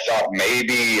ago, I thought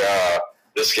maybe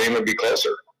this game would be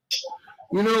closer.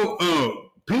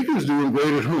 Pekin's doing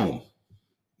great at home.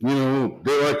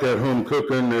 They like that home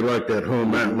cooking. They like that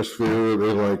home atmosphere.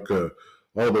 They like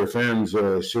all their fans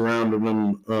surrounding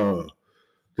them.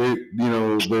 They've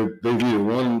either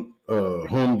won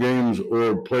home games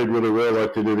or played really well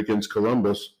like they did against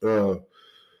Columbus.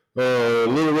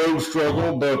 Little road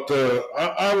struggle, but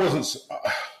I wasn't.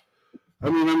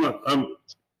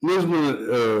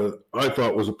 Lisbon, I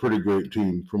thought was a pretty great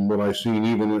team from what I've seen,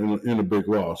 even in a big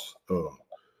loss.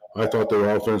 I thought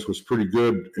their offense was pretty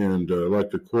good, and like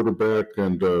the quarterback.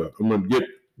 And I'm going to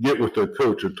get with their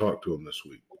coach and talk to him this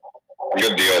week.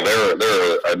 Good deal.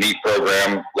 They're a neat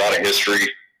program, a lot of history.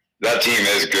 That team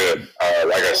is good.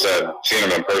 Like I said, seeing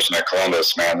them in person at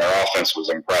Columbus, man, their offense was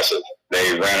impressive.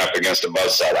 They ran up against a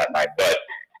buzzsaw that night, but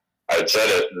I'd said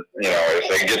it. If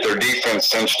they get their defense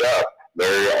cinched up, they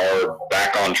are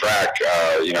back on track.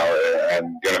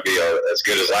 And going to be as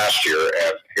good as last year.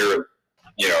 And here,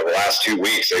 the last 2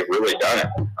 weeks, they've really done it.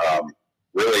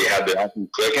 Really had the offense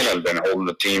clicking and been holding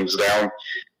the teams down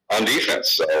on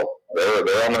defense. So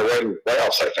they're on their way to the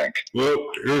playoffs, I think. Well,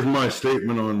 here's my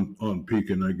statement on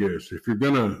Pekin, I guess. If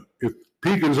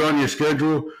Pekin's on your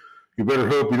schedule, you better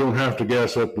hope you don't have to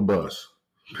gas up the bus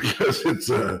because it's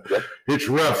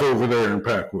rough over there in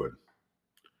Packwood.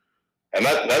 And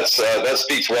that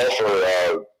speaks well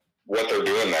for what they're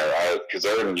doing there, because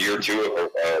they're in year 2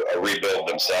 of a rebuild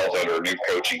themselves under a new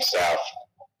coaching staff.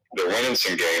 They're winning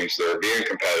some games. They're being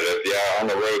competitive. Yeah, on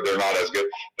the road they're not as good,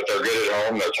 but they're good at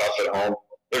home. They're tough at home.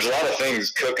 There's a lot of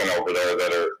things cooking over there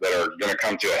that are going to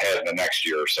come to a head in the next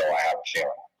year or so, I have a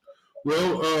feeling.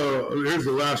 Well, here's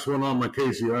the last one on my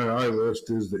KCII list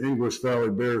is the English Valley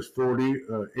Bears 40,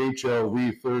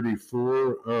 HLV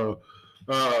 34.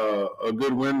 A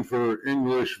good win for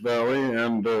English Valley,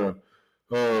 and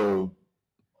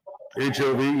HLV,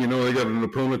 they got an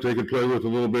opponent they could play with a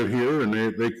little bit here, and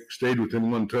they stayed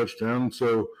within 1 touchdown.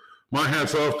 So my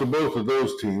hat's off to both of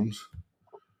those teams.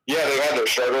 Yeah, they've had their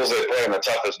struggles. They play in the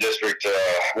toughest district,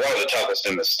 one of the toughest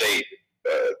in the state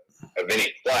of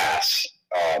any class,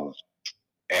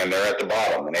 and they're at the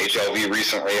bottom. And HLV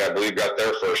recently, I believe, got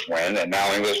their first win, and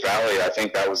now English Valley, I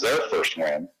think that was their first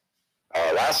win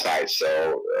last night.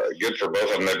 So good for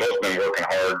both of them. They've both been working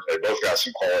hard. They both got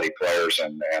some quality players,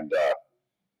 and they're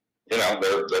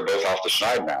both off the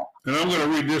schneid now. And I'm going to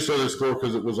read this other score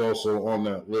because it was also on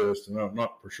that list, and I'm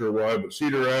not for sure why, but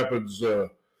Cedar Rapids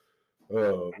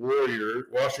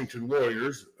Washington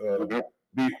Warriors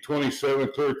beat 27,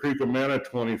 Clear Creek Amana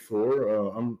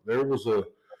 24. There was a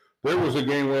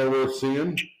game well worth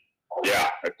seeing. Yeah,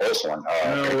 a close one.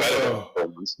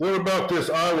 What about this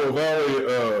Iowa Valley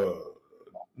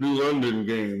New London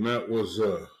game? That was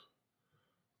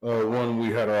one we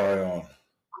had our eye on.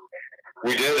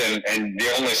 We did, and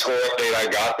the only score update I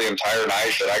got the entire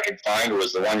night that I could find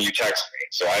was the one you texted me.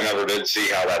 So I never did see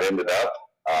how that ended up.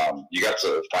 You got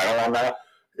the final on that?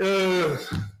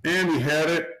 Andy had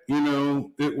it.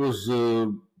 It was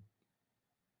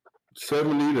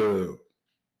 70 to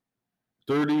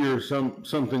 30 or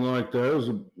something like that. It was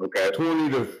a 20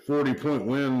 to 40 point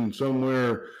win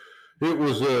somewhere. It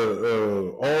was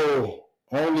all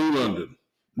New London.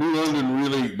 New London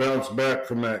really bounced back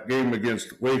from that game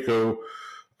against Waco.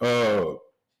 That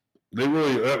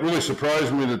really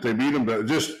surprised me that they beat them, but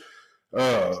just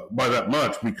by that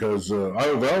much, because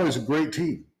Iowa Valley is a great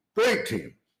team,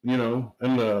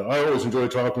 and I always enjoy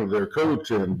talking to their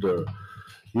coach, and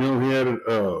he had it.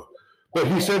 But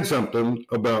he said something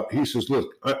about. He says,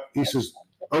 "Look," he says,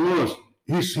 "I want to."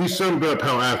 He summed up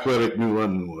how athletic New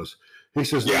London was. He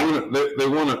says they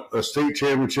won a state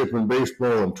championship in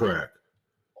baseball and track.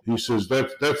 He says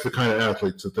that's the kind of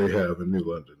athletes that they have in New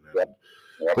London.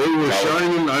 They were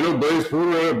shining. I know Blaze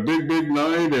Porter had a big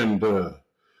night, and Dom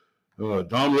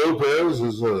Lopez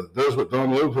does what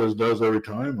Dom Lopez does every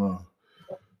time.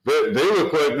 They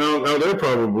look like now they're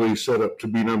probably set up to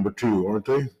be number 2, aren't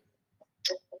they?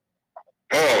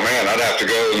 Oh man, I'd have to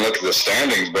go and look at the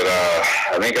standings, but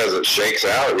I think as it shakes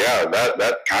out, yeah,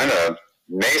 that kind of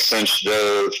may cinch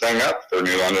the thing up for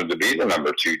New London to be the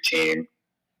number 2 team.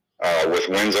 With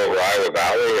wins over Iowa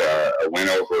Valley, a win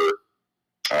over,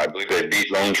 I believe they beat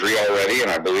Lone Tree already,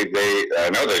 and I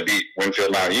know they beat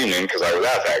Winfield Mount Union because I was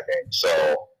at that game. So,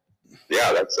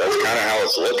 yeah, that's kind of how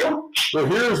it's looking. Well,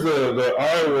 here's the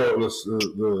Iowa,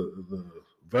 the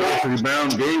varsity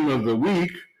bound game of the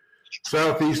week.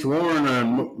 Southeast Warren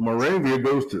and Moravia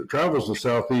travels to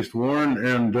Southeast Warren,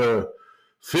 and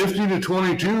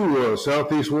 50-22,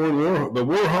 Southeast Warren the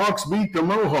Warhawks beat the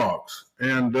Mohawks.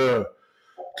 And to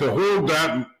hold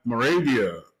that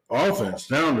Moravia offense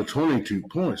down to 22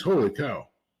 points, holy cow.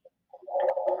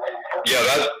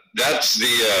 Yeah, that's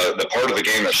the part of the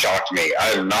game that shocked me.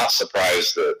 I'm not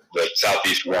surprised that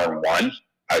Southeast Warren won.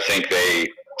 I think they're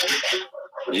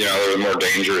the more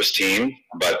dangerous team,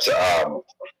 but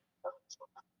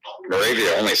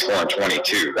Moravia only scoring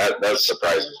 22. That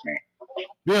surprises me.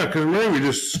 Yeah, because Moravia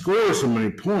just scores so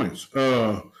many points.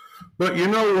 But you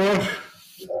know what?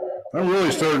 I'm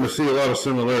really starting to see a lot of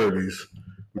similarities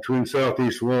between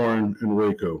Southeast Warren and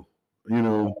Waco. You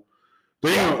know,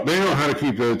 they know how to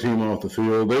keep the other team off the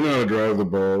field. They know how to drive the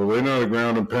ball. They know how to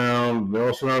ground and pound. They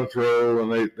also know how to throw,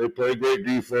 and they play great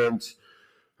defense.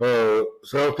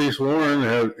 Southeast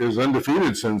Warren is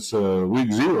undefeated since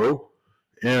week 0,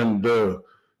 and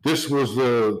this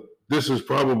is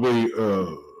probably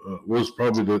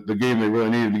the game they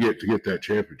really needed to get that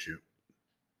championship.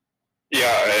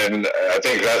 Yeah, and I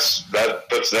think that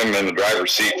puts them in the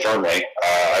driver's seat firmly.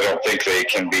 I don't think they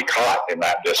can be caught in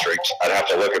that district. I'd have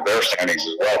to look at their standings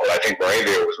as well, but I think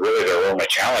Moravia was really their only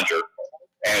challenger.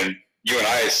 And you and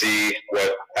I see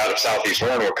out of Southeast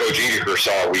Warren what Coach Edeker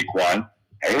saw week 1,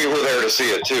 and we were there to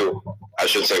see it too. I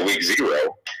should say week 0.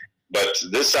 But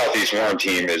this Southeast Warren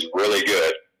team is really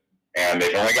good, and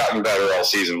they've only gotten better all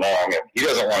season long. And he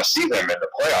doesn't want to see them in the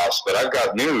playoffs, but I've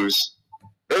got news.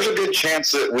 There's a good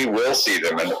chance that we will see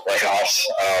them in the playoffs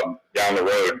down the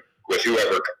road with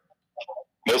whoever,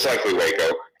 most likely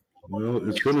Waco. Well,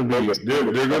 it's going to be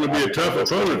they're going to be a tough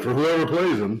opponent for whoever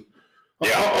plays them.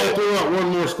 Yeah, I'll throw out one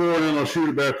more score and then I'll shoot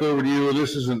it back over to you.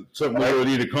 This isn't something we really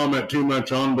need to comment too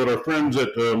much on, but our friends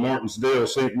at Martinsdale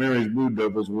St. Mary's Blue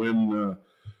Devils win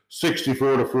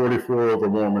 64-44 over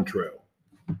Mormon Trail.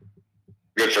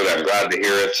 Good for them. Glad to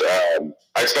hear it.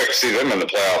 I expect to see them in the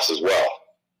playoffs as well.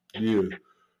 Yeah.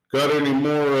 Got any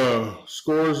more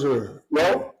scores?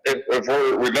 Well,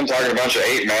 we've been talking a bunch of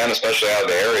 8-man, especially out of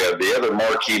the area. The other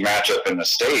marquee matchup in the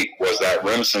state was that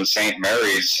Remsen St.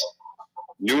 Mary's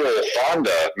Newell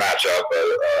Fonda matchup,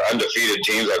 undefeated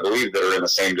teams, I believe, that are in the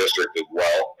same district as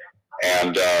well.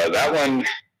 And that one,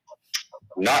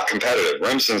 not competitive.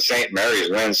 Remsen St. Mary's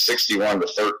wins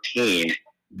 61-13.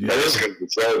 Yeah. That is going to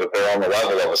show that they're on the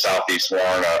level of a Southeast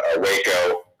Warren, a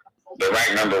Waco. They're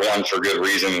ranked number 1 for good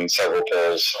reason in several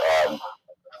polls.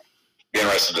 Be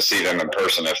interested to see them in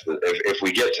person if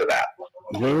we get to that.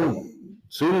 Well,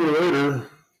 sooner or later,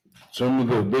 some of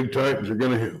the big Titans are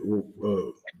going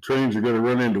to trains are going to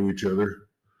run into each other.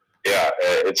 Yeah,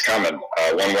 it's coming.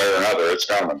 One way or another, it's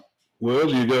coming. Well,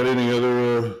 do you got any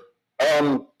other?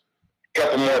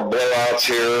 Couple more blowouts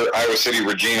here. Iowa City,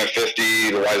 Regina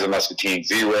 50, Louisa Muscatine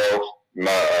 0.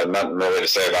 Nothing really to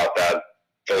say about that.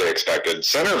 Fully expected.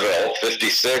 Centerville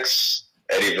 56,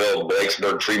 Eddyville,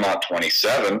 Blakesburg, Fremont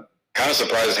 27. Kind of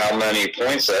surprised how many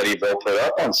points Eddyville put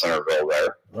up on Centerville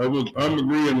there. I'm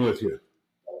agreeing with you.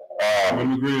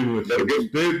 I'm agreeing with you.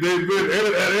 They've been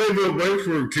at Eddyville,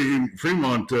 Blakesburg team,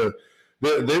 Fremont.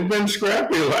 They've been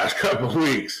scrappy the last couple of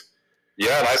weeks.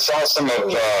 Yeah, and I saw some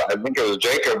of I think it was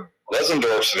Jacob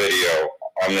Lesendorf's video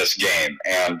on this game,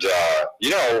 and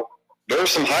there were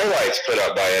some highlights put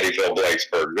up by Eddyville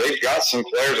Blakesburg. They've got some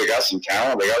players, they got some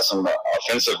talent, they got some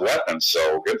offensive weapons,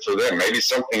 so good for them. Maybe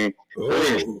something.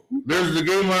 There's the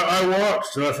game I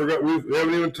watched, and I forgot we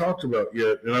haven't even talked about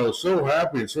yet, and I was so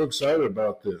happy and so excited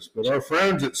about this. But our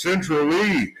friends at Central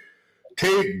Lee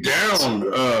take down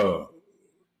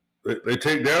they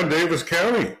take down Davis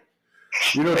County.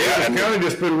 Davis County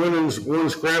just been winning one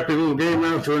scrappy little game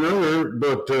after another,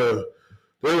 but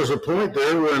there was a point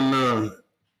there when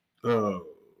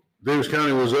Davis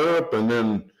County was up, and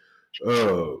then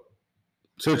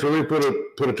Central Lee put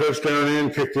a touchdown in,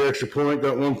 kicked the extra point,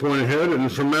 got 1 point ahead, and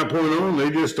from that point on,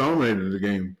 they just dominated the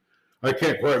game. I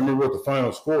can't quite remember what the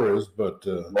final score is, but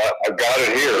well, I've got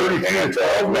it here,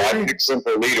 and I picked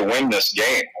Central Lee to win this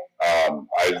game.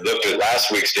 I looked at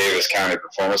last week's Davis County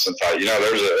performance and thought,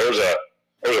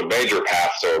 there's a major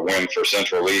path to a win for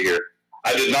Central Lee here.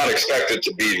 I did not expect it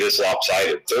to be this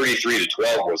lopsided.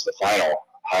 33-12 was the final.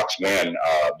 Hawks win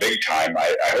big time.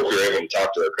 I hope you're able to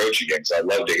talk to their coach again, because I'd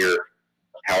love to hear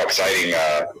how exciting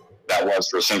that was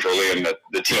for Central Lee and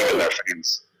the team and their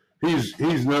fans.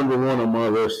 He's number 1 on my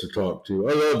list to talk to.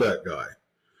 I love that guy.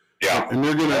 Yeah, and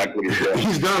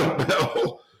he's got a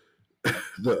bell,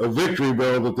 a victory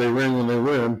bell that they ring when they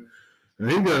win, and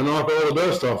he's going to knock all the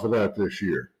dust off of that this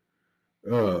year.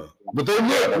 But they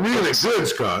look really good,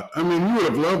 Scott. I mean, you would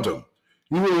have loved them.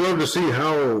 You would have loved to see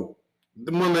how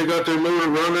when they got their motor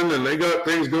running and they got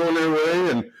things going their way,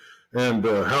 and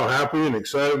how happy and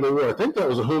excited they were. I think that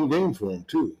was a home game for them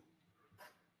too.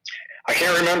 I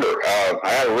can't remember. I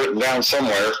had it written down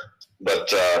somewhere,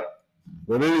 but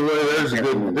But anyway,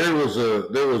 there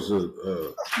was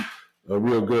a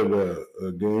real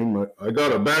good game. I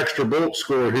got a Baxter Bolt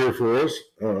score here for us.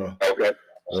 Okay.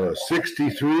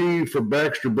 63 for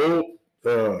Baxter Bolt.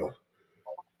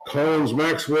 Collins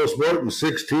Maxwell Spartan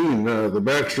 16. The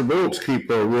Baxter Bolts keep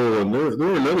rolling.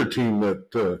 They're another team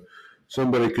that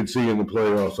somebody could see in the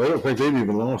playoffs. I don't think they've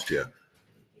even lost yet.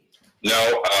 No,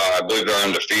 I believe they're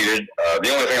undefeated. The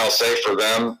only thing I'll say for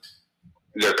them,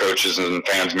 their coaches and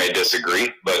fans may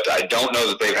disagree, but I don't know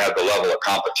that they've had the level of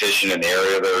competition in the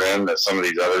area they're in that some of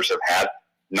these others have had.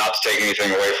 Not to take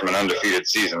anything away from an undefeated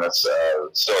season, that's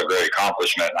still a great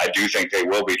accomplishment. I do think they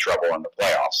will be trouble in the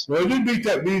playoffs. Well, they did beat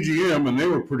that BGM, and they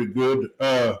were pretty good.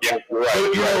 Yeah,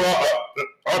 right. But,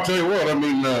 I'll tell you what. I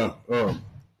mean,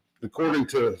 according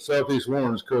to Southeast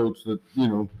Warren's coach, that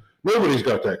nobody's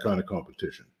got that kind of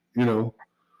competition.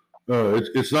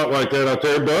 It's not like that out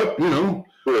there. But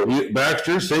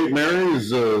Baxter, St.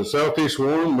 Mary's, Southeast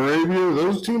Warren, Moravia,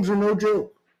 those teams are no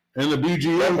joke. And the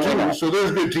BGM too. So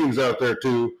there's good teams out there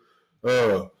too.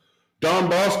 Don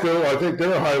Bosco, I think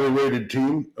they're a highly rated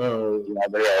team. Yeah,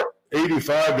 they are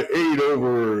 85-8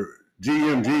 over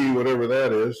GMG, whatever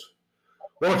that is.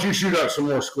 Why don't you shoot out some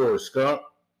more scores, Scott?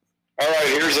 All right,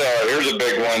 here's a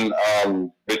big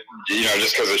one. But,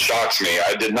 just because it shocks me,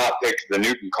 I did not pick the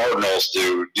Newton Cardinals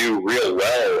to do real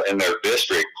well in their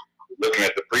district. Looking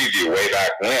at the preview way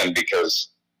back when, because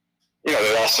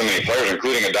they lost so many players,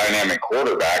 including a dynamic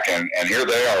quarterback, and here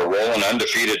they are rolling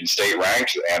undefeated in state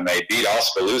ranks, and they beat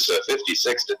Oskaloosa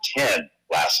 56-10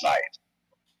 last night.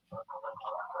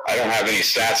 I don't have any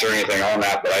stats or anything on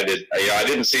that, but I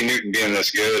didn't see Newton being this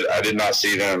good. I did not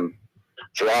see them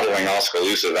throttling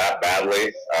Oskaloosa that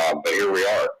badly, but here we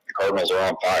are. The Cardinals are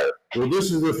on fire. Well,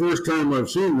 this is the first time I've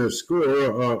seen this score.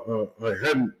 I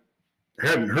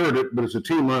hadn't heard it, but it's a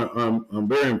team I'm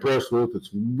very impressed with.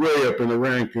 It's way up in the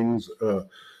rankings.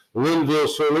 Linville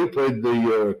Sully played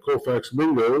the Colfax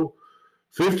Bingo,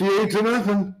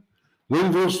 58-0.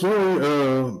 Linville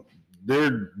Sully,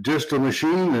 they're just a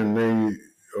machine, and they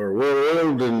are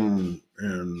well-oiled and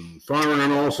firing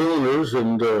on all cylinders.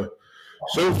 And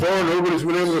so far, nobody's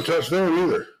been able to touch them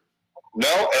either. No,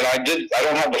 and I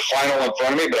don't have the final in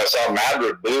front of me, but I saw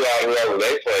Madrid blew out whoever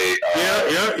they played.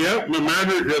 Yeah.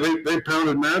 Madrid, they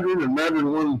pounded Madrid, and Madrid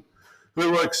won. They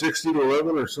were like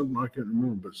 60-11 or something. I can't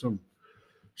remember, but some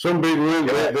big win.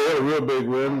 Yeah. They had a real big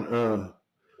win.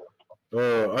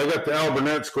 I got the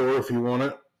Albernet score if you want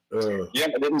it. I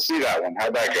didn't see that one.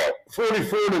 How'd that go?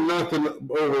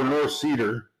 44-0 over North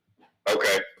Cedar.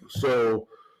 Okay. So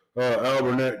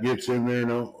Albernet gets in there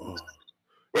now.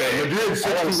 Madrid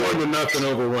 61-0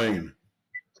 over Wayne.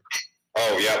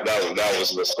 Oh yeah, that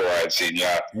was the score I had seen.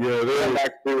 Yeah. Going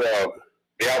back to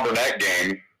the Albernet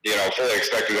game, fully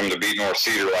expected them to beat North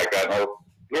Cedar like that.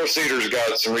 North Cedar's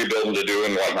got some rebuilding to do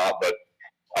and whatnot, but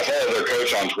I follow their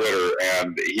coach on Twitter,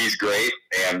 and he's great,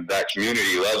 and that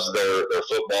community loves their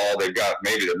football. They've got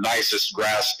maybe the nicest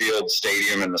grass field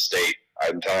stadium in the state.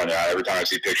 I'm telling you, every time I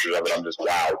see pictures of it, I'm just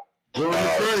wowed. Well,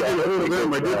 I'm trying to get a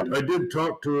hold of them. I did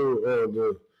talk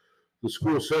to the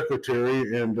school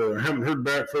secretary, and I haven't heard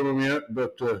back from him yet.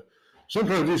 But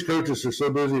sometimes these coaches are so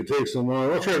busy it takes them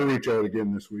long. I'll try to reach out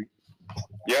again this week.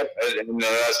 Yep, and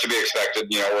that's to be expected.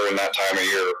 We're in that time of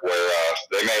year where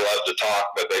they may love to talk,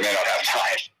 but they may not have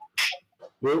time.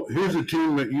 Well, here's a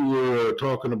team that you were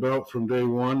talking about from day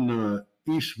one,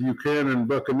 East Buchanan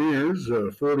Buccaneers,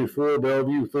 44,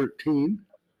 Bellevue 13.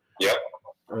 Yep.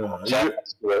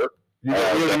 You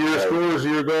got your scores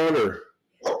you got, or?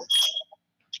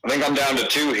 I think I'm down to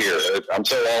 2 here. I'm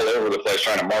so all over the place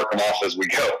trying to mark them off as we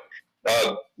go.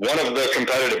 One of the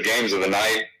competitive games of the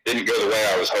night didn't go the way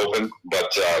I was hoping,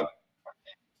 but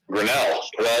Grinnell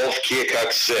 12,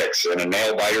 Keokuk 6, and a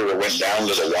nail biter that went down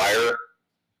to the wire.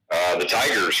 The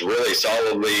Tigers really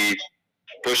solidly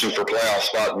pushing for playoff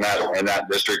spot in that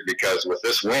district, because with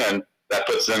this win, that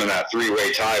puts them in that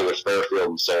 3-way tie with Fairfield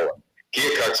and Solon.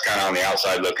 Keokuk's kind of on the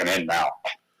outside looking in now.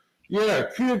 Yeah,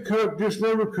 Keokuk just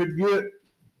never could get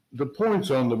the points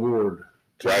on the board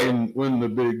to win the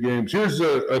big games. Here's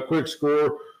a quick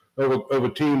score of a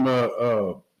team,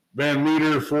 Van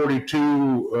Meter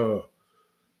 42,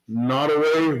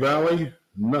 Nottoway Valley,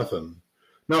 nothing.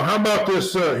 Now, how about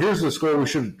this? Here's the score we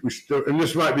should, and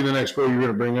this might be the next score you're going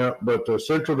to bring up, but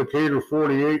Central Decatur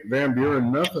 48, Van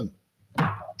Buren, nothing.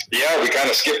 Yeah, we kind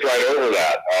of skipped right over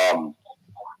that.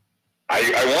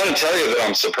 I want to tell you that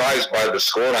I'm surprised by the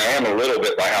score, and I am a little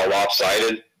bit by how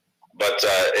lopsided, but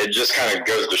it just kind of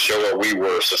goes to show what we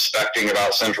were suspecting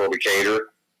about Central Decatur.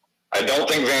 I don't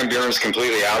think Van Buren's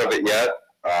completely out of it yet.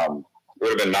 It would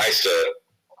have been nice to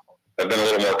have been a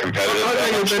little more competitive. I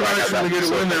think it's been nice to get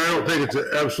a win there. I don't think it's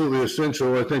absolutely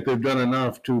essential. I think they've done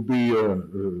enough to be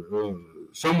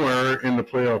somewhere in the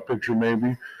playoff picture,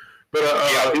 maybe.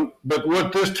 But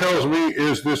what this tells me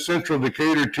is this Central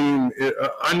Decatur team,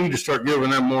 I need to start giving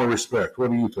them more respect.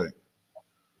 What do you think?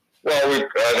 Well,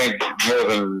 I think more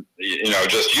than,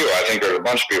 just you, I think there's a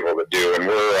bunch of people that do, and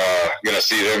we're going to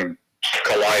see them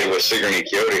collide with Sigourney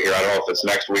Keota here. I don't know if it's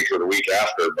next week or the week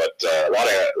after, but a lot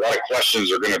of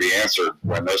questions are going to be answered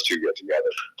when those two get together.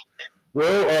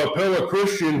 Well, Pella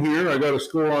Christian here, I got a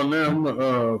score on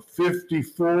them,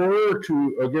 54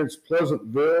 against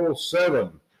Pleasantville,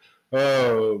 7.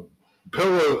 Pella,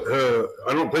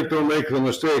 I don't think they'll make the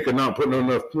mistake of not putting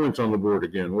enough points on the board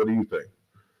again. What do you think?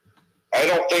 I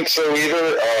don't think so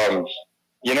either. And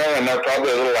they're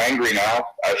probably a little angry now.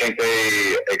 I think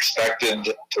they expected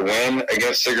to win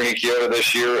against Sigourney Keota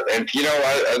this year. And,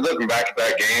 I looking back at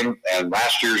that game and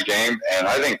last year's game, and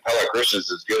I think Pella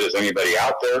Christian's as good as anybody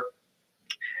out there.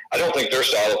 I don't think their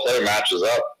style of play matches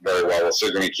up very well with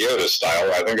Sigourney Keota's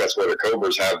style. I think that's where the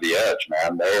Cobras have the edge,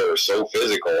 man. They are so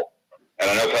physical. And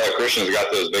I know Pella Christian's got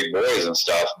those big boys and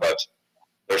stuff, but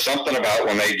there's something about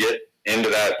when they get into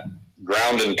that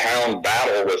ground and pound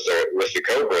battle with the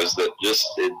Cobras that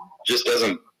just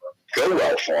doesn't go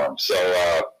well for them. So,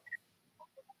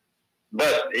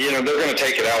 but they're going to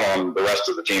take it out on the rest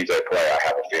of the teams they play. I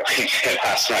have a feeling, and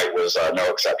last night was no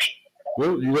exception.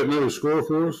 Well, you got another score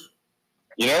for us?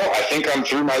 I think I'm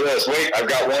through my list. Wait, I've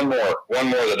got one more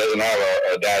that doesn't have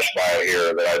a dash by it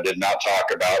here that I did not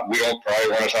talk about. We don't probably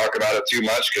want to talk about it too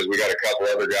much because we got a couple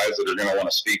other guys that are going to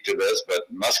want to speak to this. But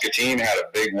Muscatine had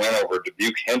a big win over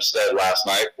Dubuque Hempstead last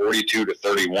night,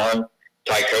 42-31.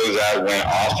 Ty Kozad went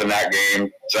off in that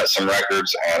game, set some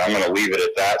records, and I'm going to leave it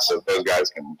at that so those guys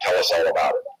can tell us all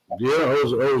about it. Yeah,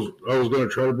 I was going to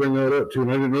try to bring that up too, and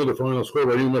I didn't know the final score,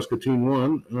 but I knew Muscatine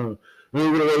won. We're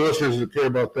going to let listeners that care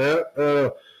about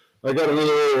that. I got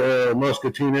another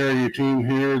Muscatine area team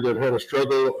here that had a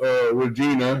struggle.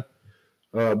 Regina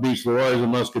beats Louisa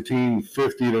Muscatine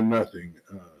 50-0.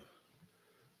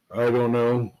 I don't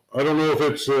know. I don't know if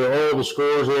it's all the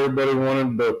scores everybody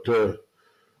wanted, but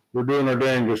we're doing our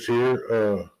dangest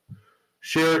here.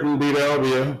 Sheraton beat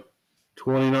Albia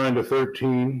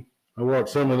 29-13. I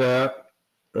watched some of that.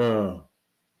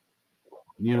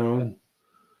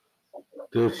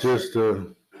 There's just a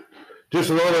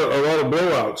lot of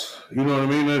blowouts. You know what I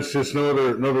mean? That's just no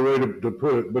other way to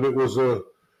put it. But it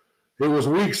was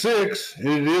week 6, and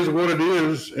it is what it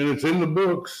is, and it's in the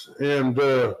books. And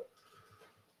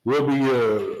we'll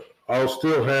be. I'll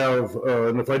still have.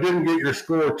 And if I didn't get your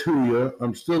score to you,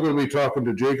 I'm still going to be talking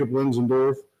to Jacob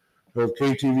Linsendorf of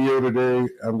KTVO today.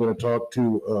 I'm going to talk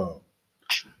to.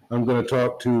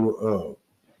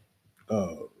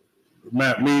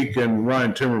 Matt Meek and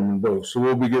Ryan Timmerman both. So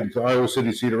we'll be getting to Iowa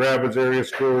City, Cedar Rapids area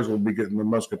scores. We'll be getting the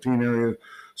Muscatine area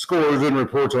scores and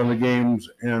reports on the games.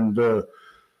 And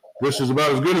this is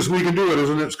about as good as we can do it,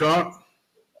 isn't it, Scott?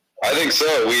 I think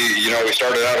so. We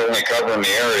started out only covering the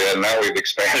area, and now we've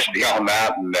expanded beyond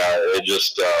that, and it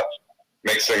just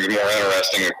makes things more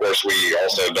interesting. Of course, we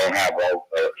also don't have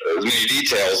as many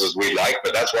details as we'd like,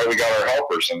 but that's why we got our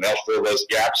helpers, and they'll fill those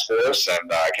gaps for us.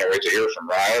 And I can't wait to hear from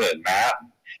Ryan and Matt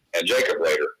and Jacob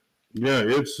later. Yeah,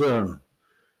 it's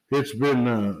been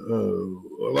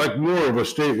like more of a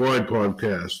statewide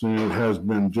podcast than it has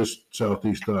been just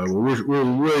Southeast Iowa. We're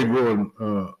really going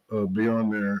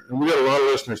beyond there, and we got a lot of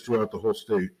listeners throughout the whole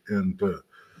state. And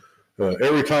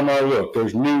every time I look,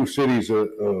 there's new cities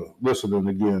listening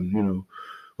again.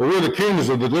 But we're the kings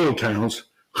of the little towns.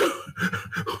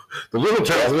 The little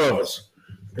towns love us.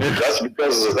 That's because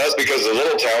the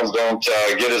little towns don't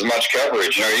get as much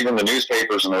coverage. Even the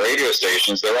newspapers and the radio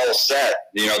stations, they're all set.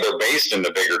 They're based in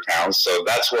the bigger towns, so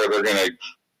that's where they're going to,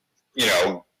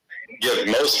 give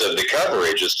most of the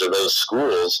coverage is to those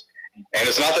schools. And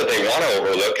it's not that they want to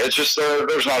overlook; it's just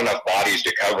there's not enough bodies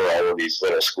to cover all of these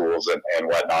little schools and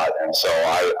whatnot. And so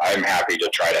I'm happy to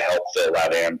try to help fill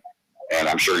that in, and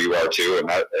I'm sure you are too.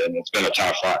 And it's been a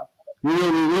ton of fun. We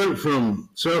went from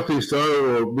Southeast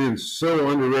Iowa being so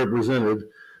underrepresented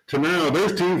to now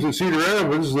there's teams in Cedar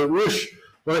Rapids that wish,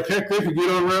 like heck, they could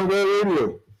get on Round Guy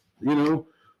Radio.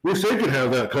 Wish they could have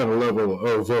that kind of level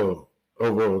of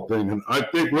thing. And I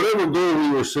think whatever goal we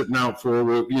were sitting out for,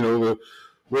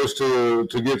 was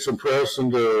to get some press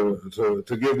and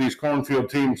to give these cornfield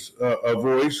teams a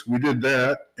voice. We did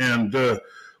that, and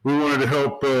we wanted to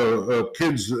help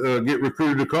kids get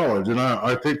recruited to college, and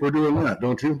I think we're doing that,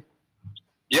 don't you?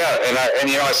 Yeah, and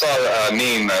I saw a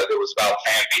meme that was about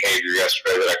fan behavior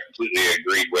yesterday that I completely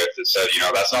agreed with. It said,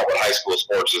 that's not what high school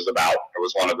sports is about. It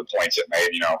was one of the points it made,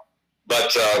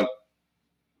 But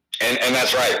And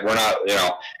that's right. We're not,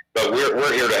 but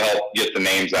we're here to help get the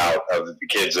names out of the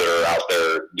kids that are out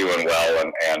there doing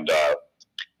well and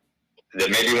that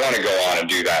maybe want to go on and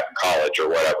do that in college or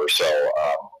whatever. So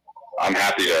I'm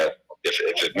happy to,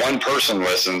 if one person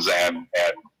listens and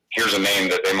here's a name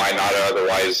that they might not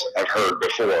otherwise have heard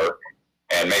before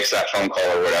and makes that phone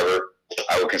call or whatever,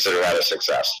 I would consider that a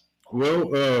success. Well,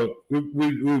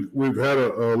 we've had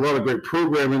a lot of great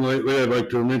programming lately. I'd like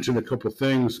to mention a couple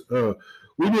things.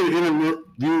 We did an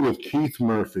interview with Keith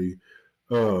Murphy,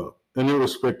 and it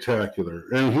was spectacular.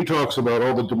 And he talks about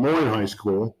all the Des Moines High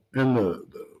School and the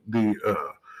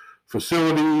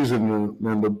facilities and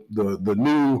the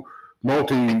new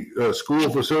multi-school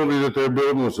facility that they're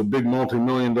building. It's a big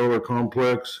multi-million-dollar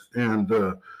complex, and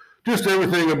just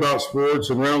everything about sports.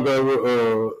 And Round Guy,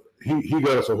 he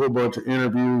got us a whole bunch of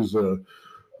interviews.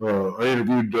 I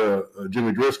interviewed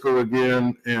Jimmy Driscoll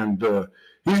again, and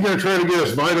he's going to try to get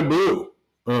us Vita Blue.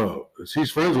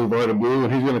 He's friends with Vita Blue,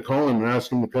 and he's going to call him and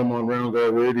ask him to come on Round Guy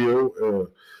Radio.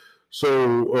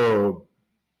 So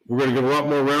we're going to get a lot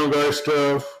more Round Guy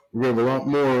stuff. We're going to have a lot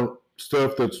more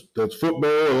stuff that's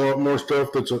football, a lot more stuff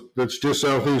that's just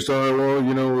Southeast Iowa.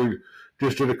 We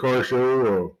just did a car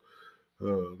show.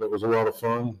 That was a lot of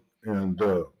fun. And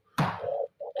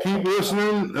keep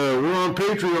listening. We're on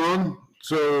Patreon,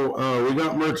 so we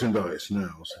got merchandise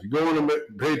now. So you go on to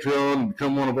Patreon and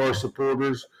become one of our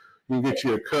supporters. You can get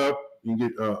you a cup, you can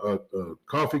get a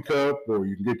coffee cup, or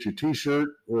you can get you a T-shirt,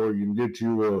 or you can get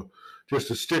you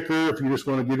just a sticker if you just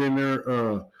want to get in there.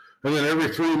 And then every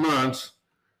 3 months,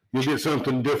 you get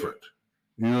something different.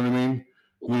 You know what I mean?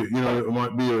 It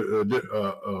might be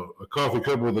a coffee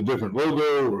cup with a different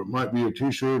logo, or it might be a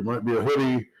T-shirt, it might be a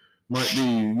hoodie, might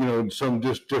be some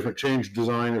just different change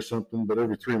design or something. But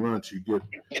every 3 months, you get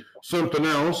something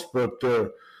else. But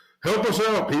help us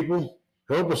out, people.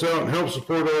 Help us out and help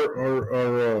support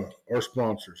our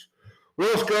sponsors.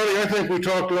 Well, Scotty, I think we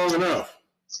talked long enough.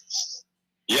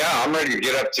 Yeah, I'm ready to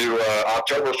get up to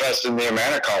Oktoberfest in the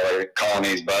Amana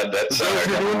colonies, bud. That's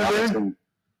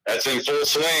in full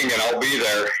swing, and I'll be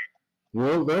there.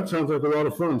 Well, that sounds like a lot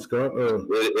of fun, Scott.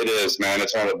 It is, man.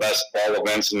 It's one of the best fall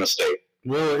events in the state.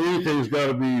 Well, anything's got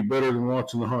to be better than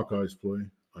watching the Hawkeyes play,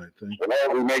 I think.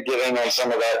 Well, we may get in on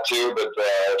some of that too, but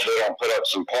if they don't put up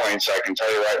some points, I can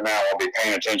tell you right now, I'll be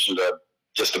paying attention to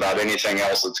just about anything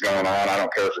else that's going on. I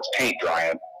don't care if it's paint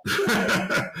drying.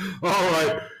 All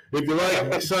right. If you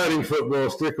like exciting football,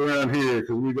 stick around here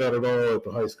because we got it all at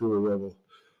the high school level.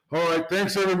 All right.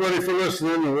 Thanks, everybody, for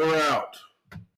listening, and we're out.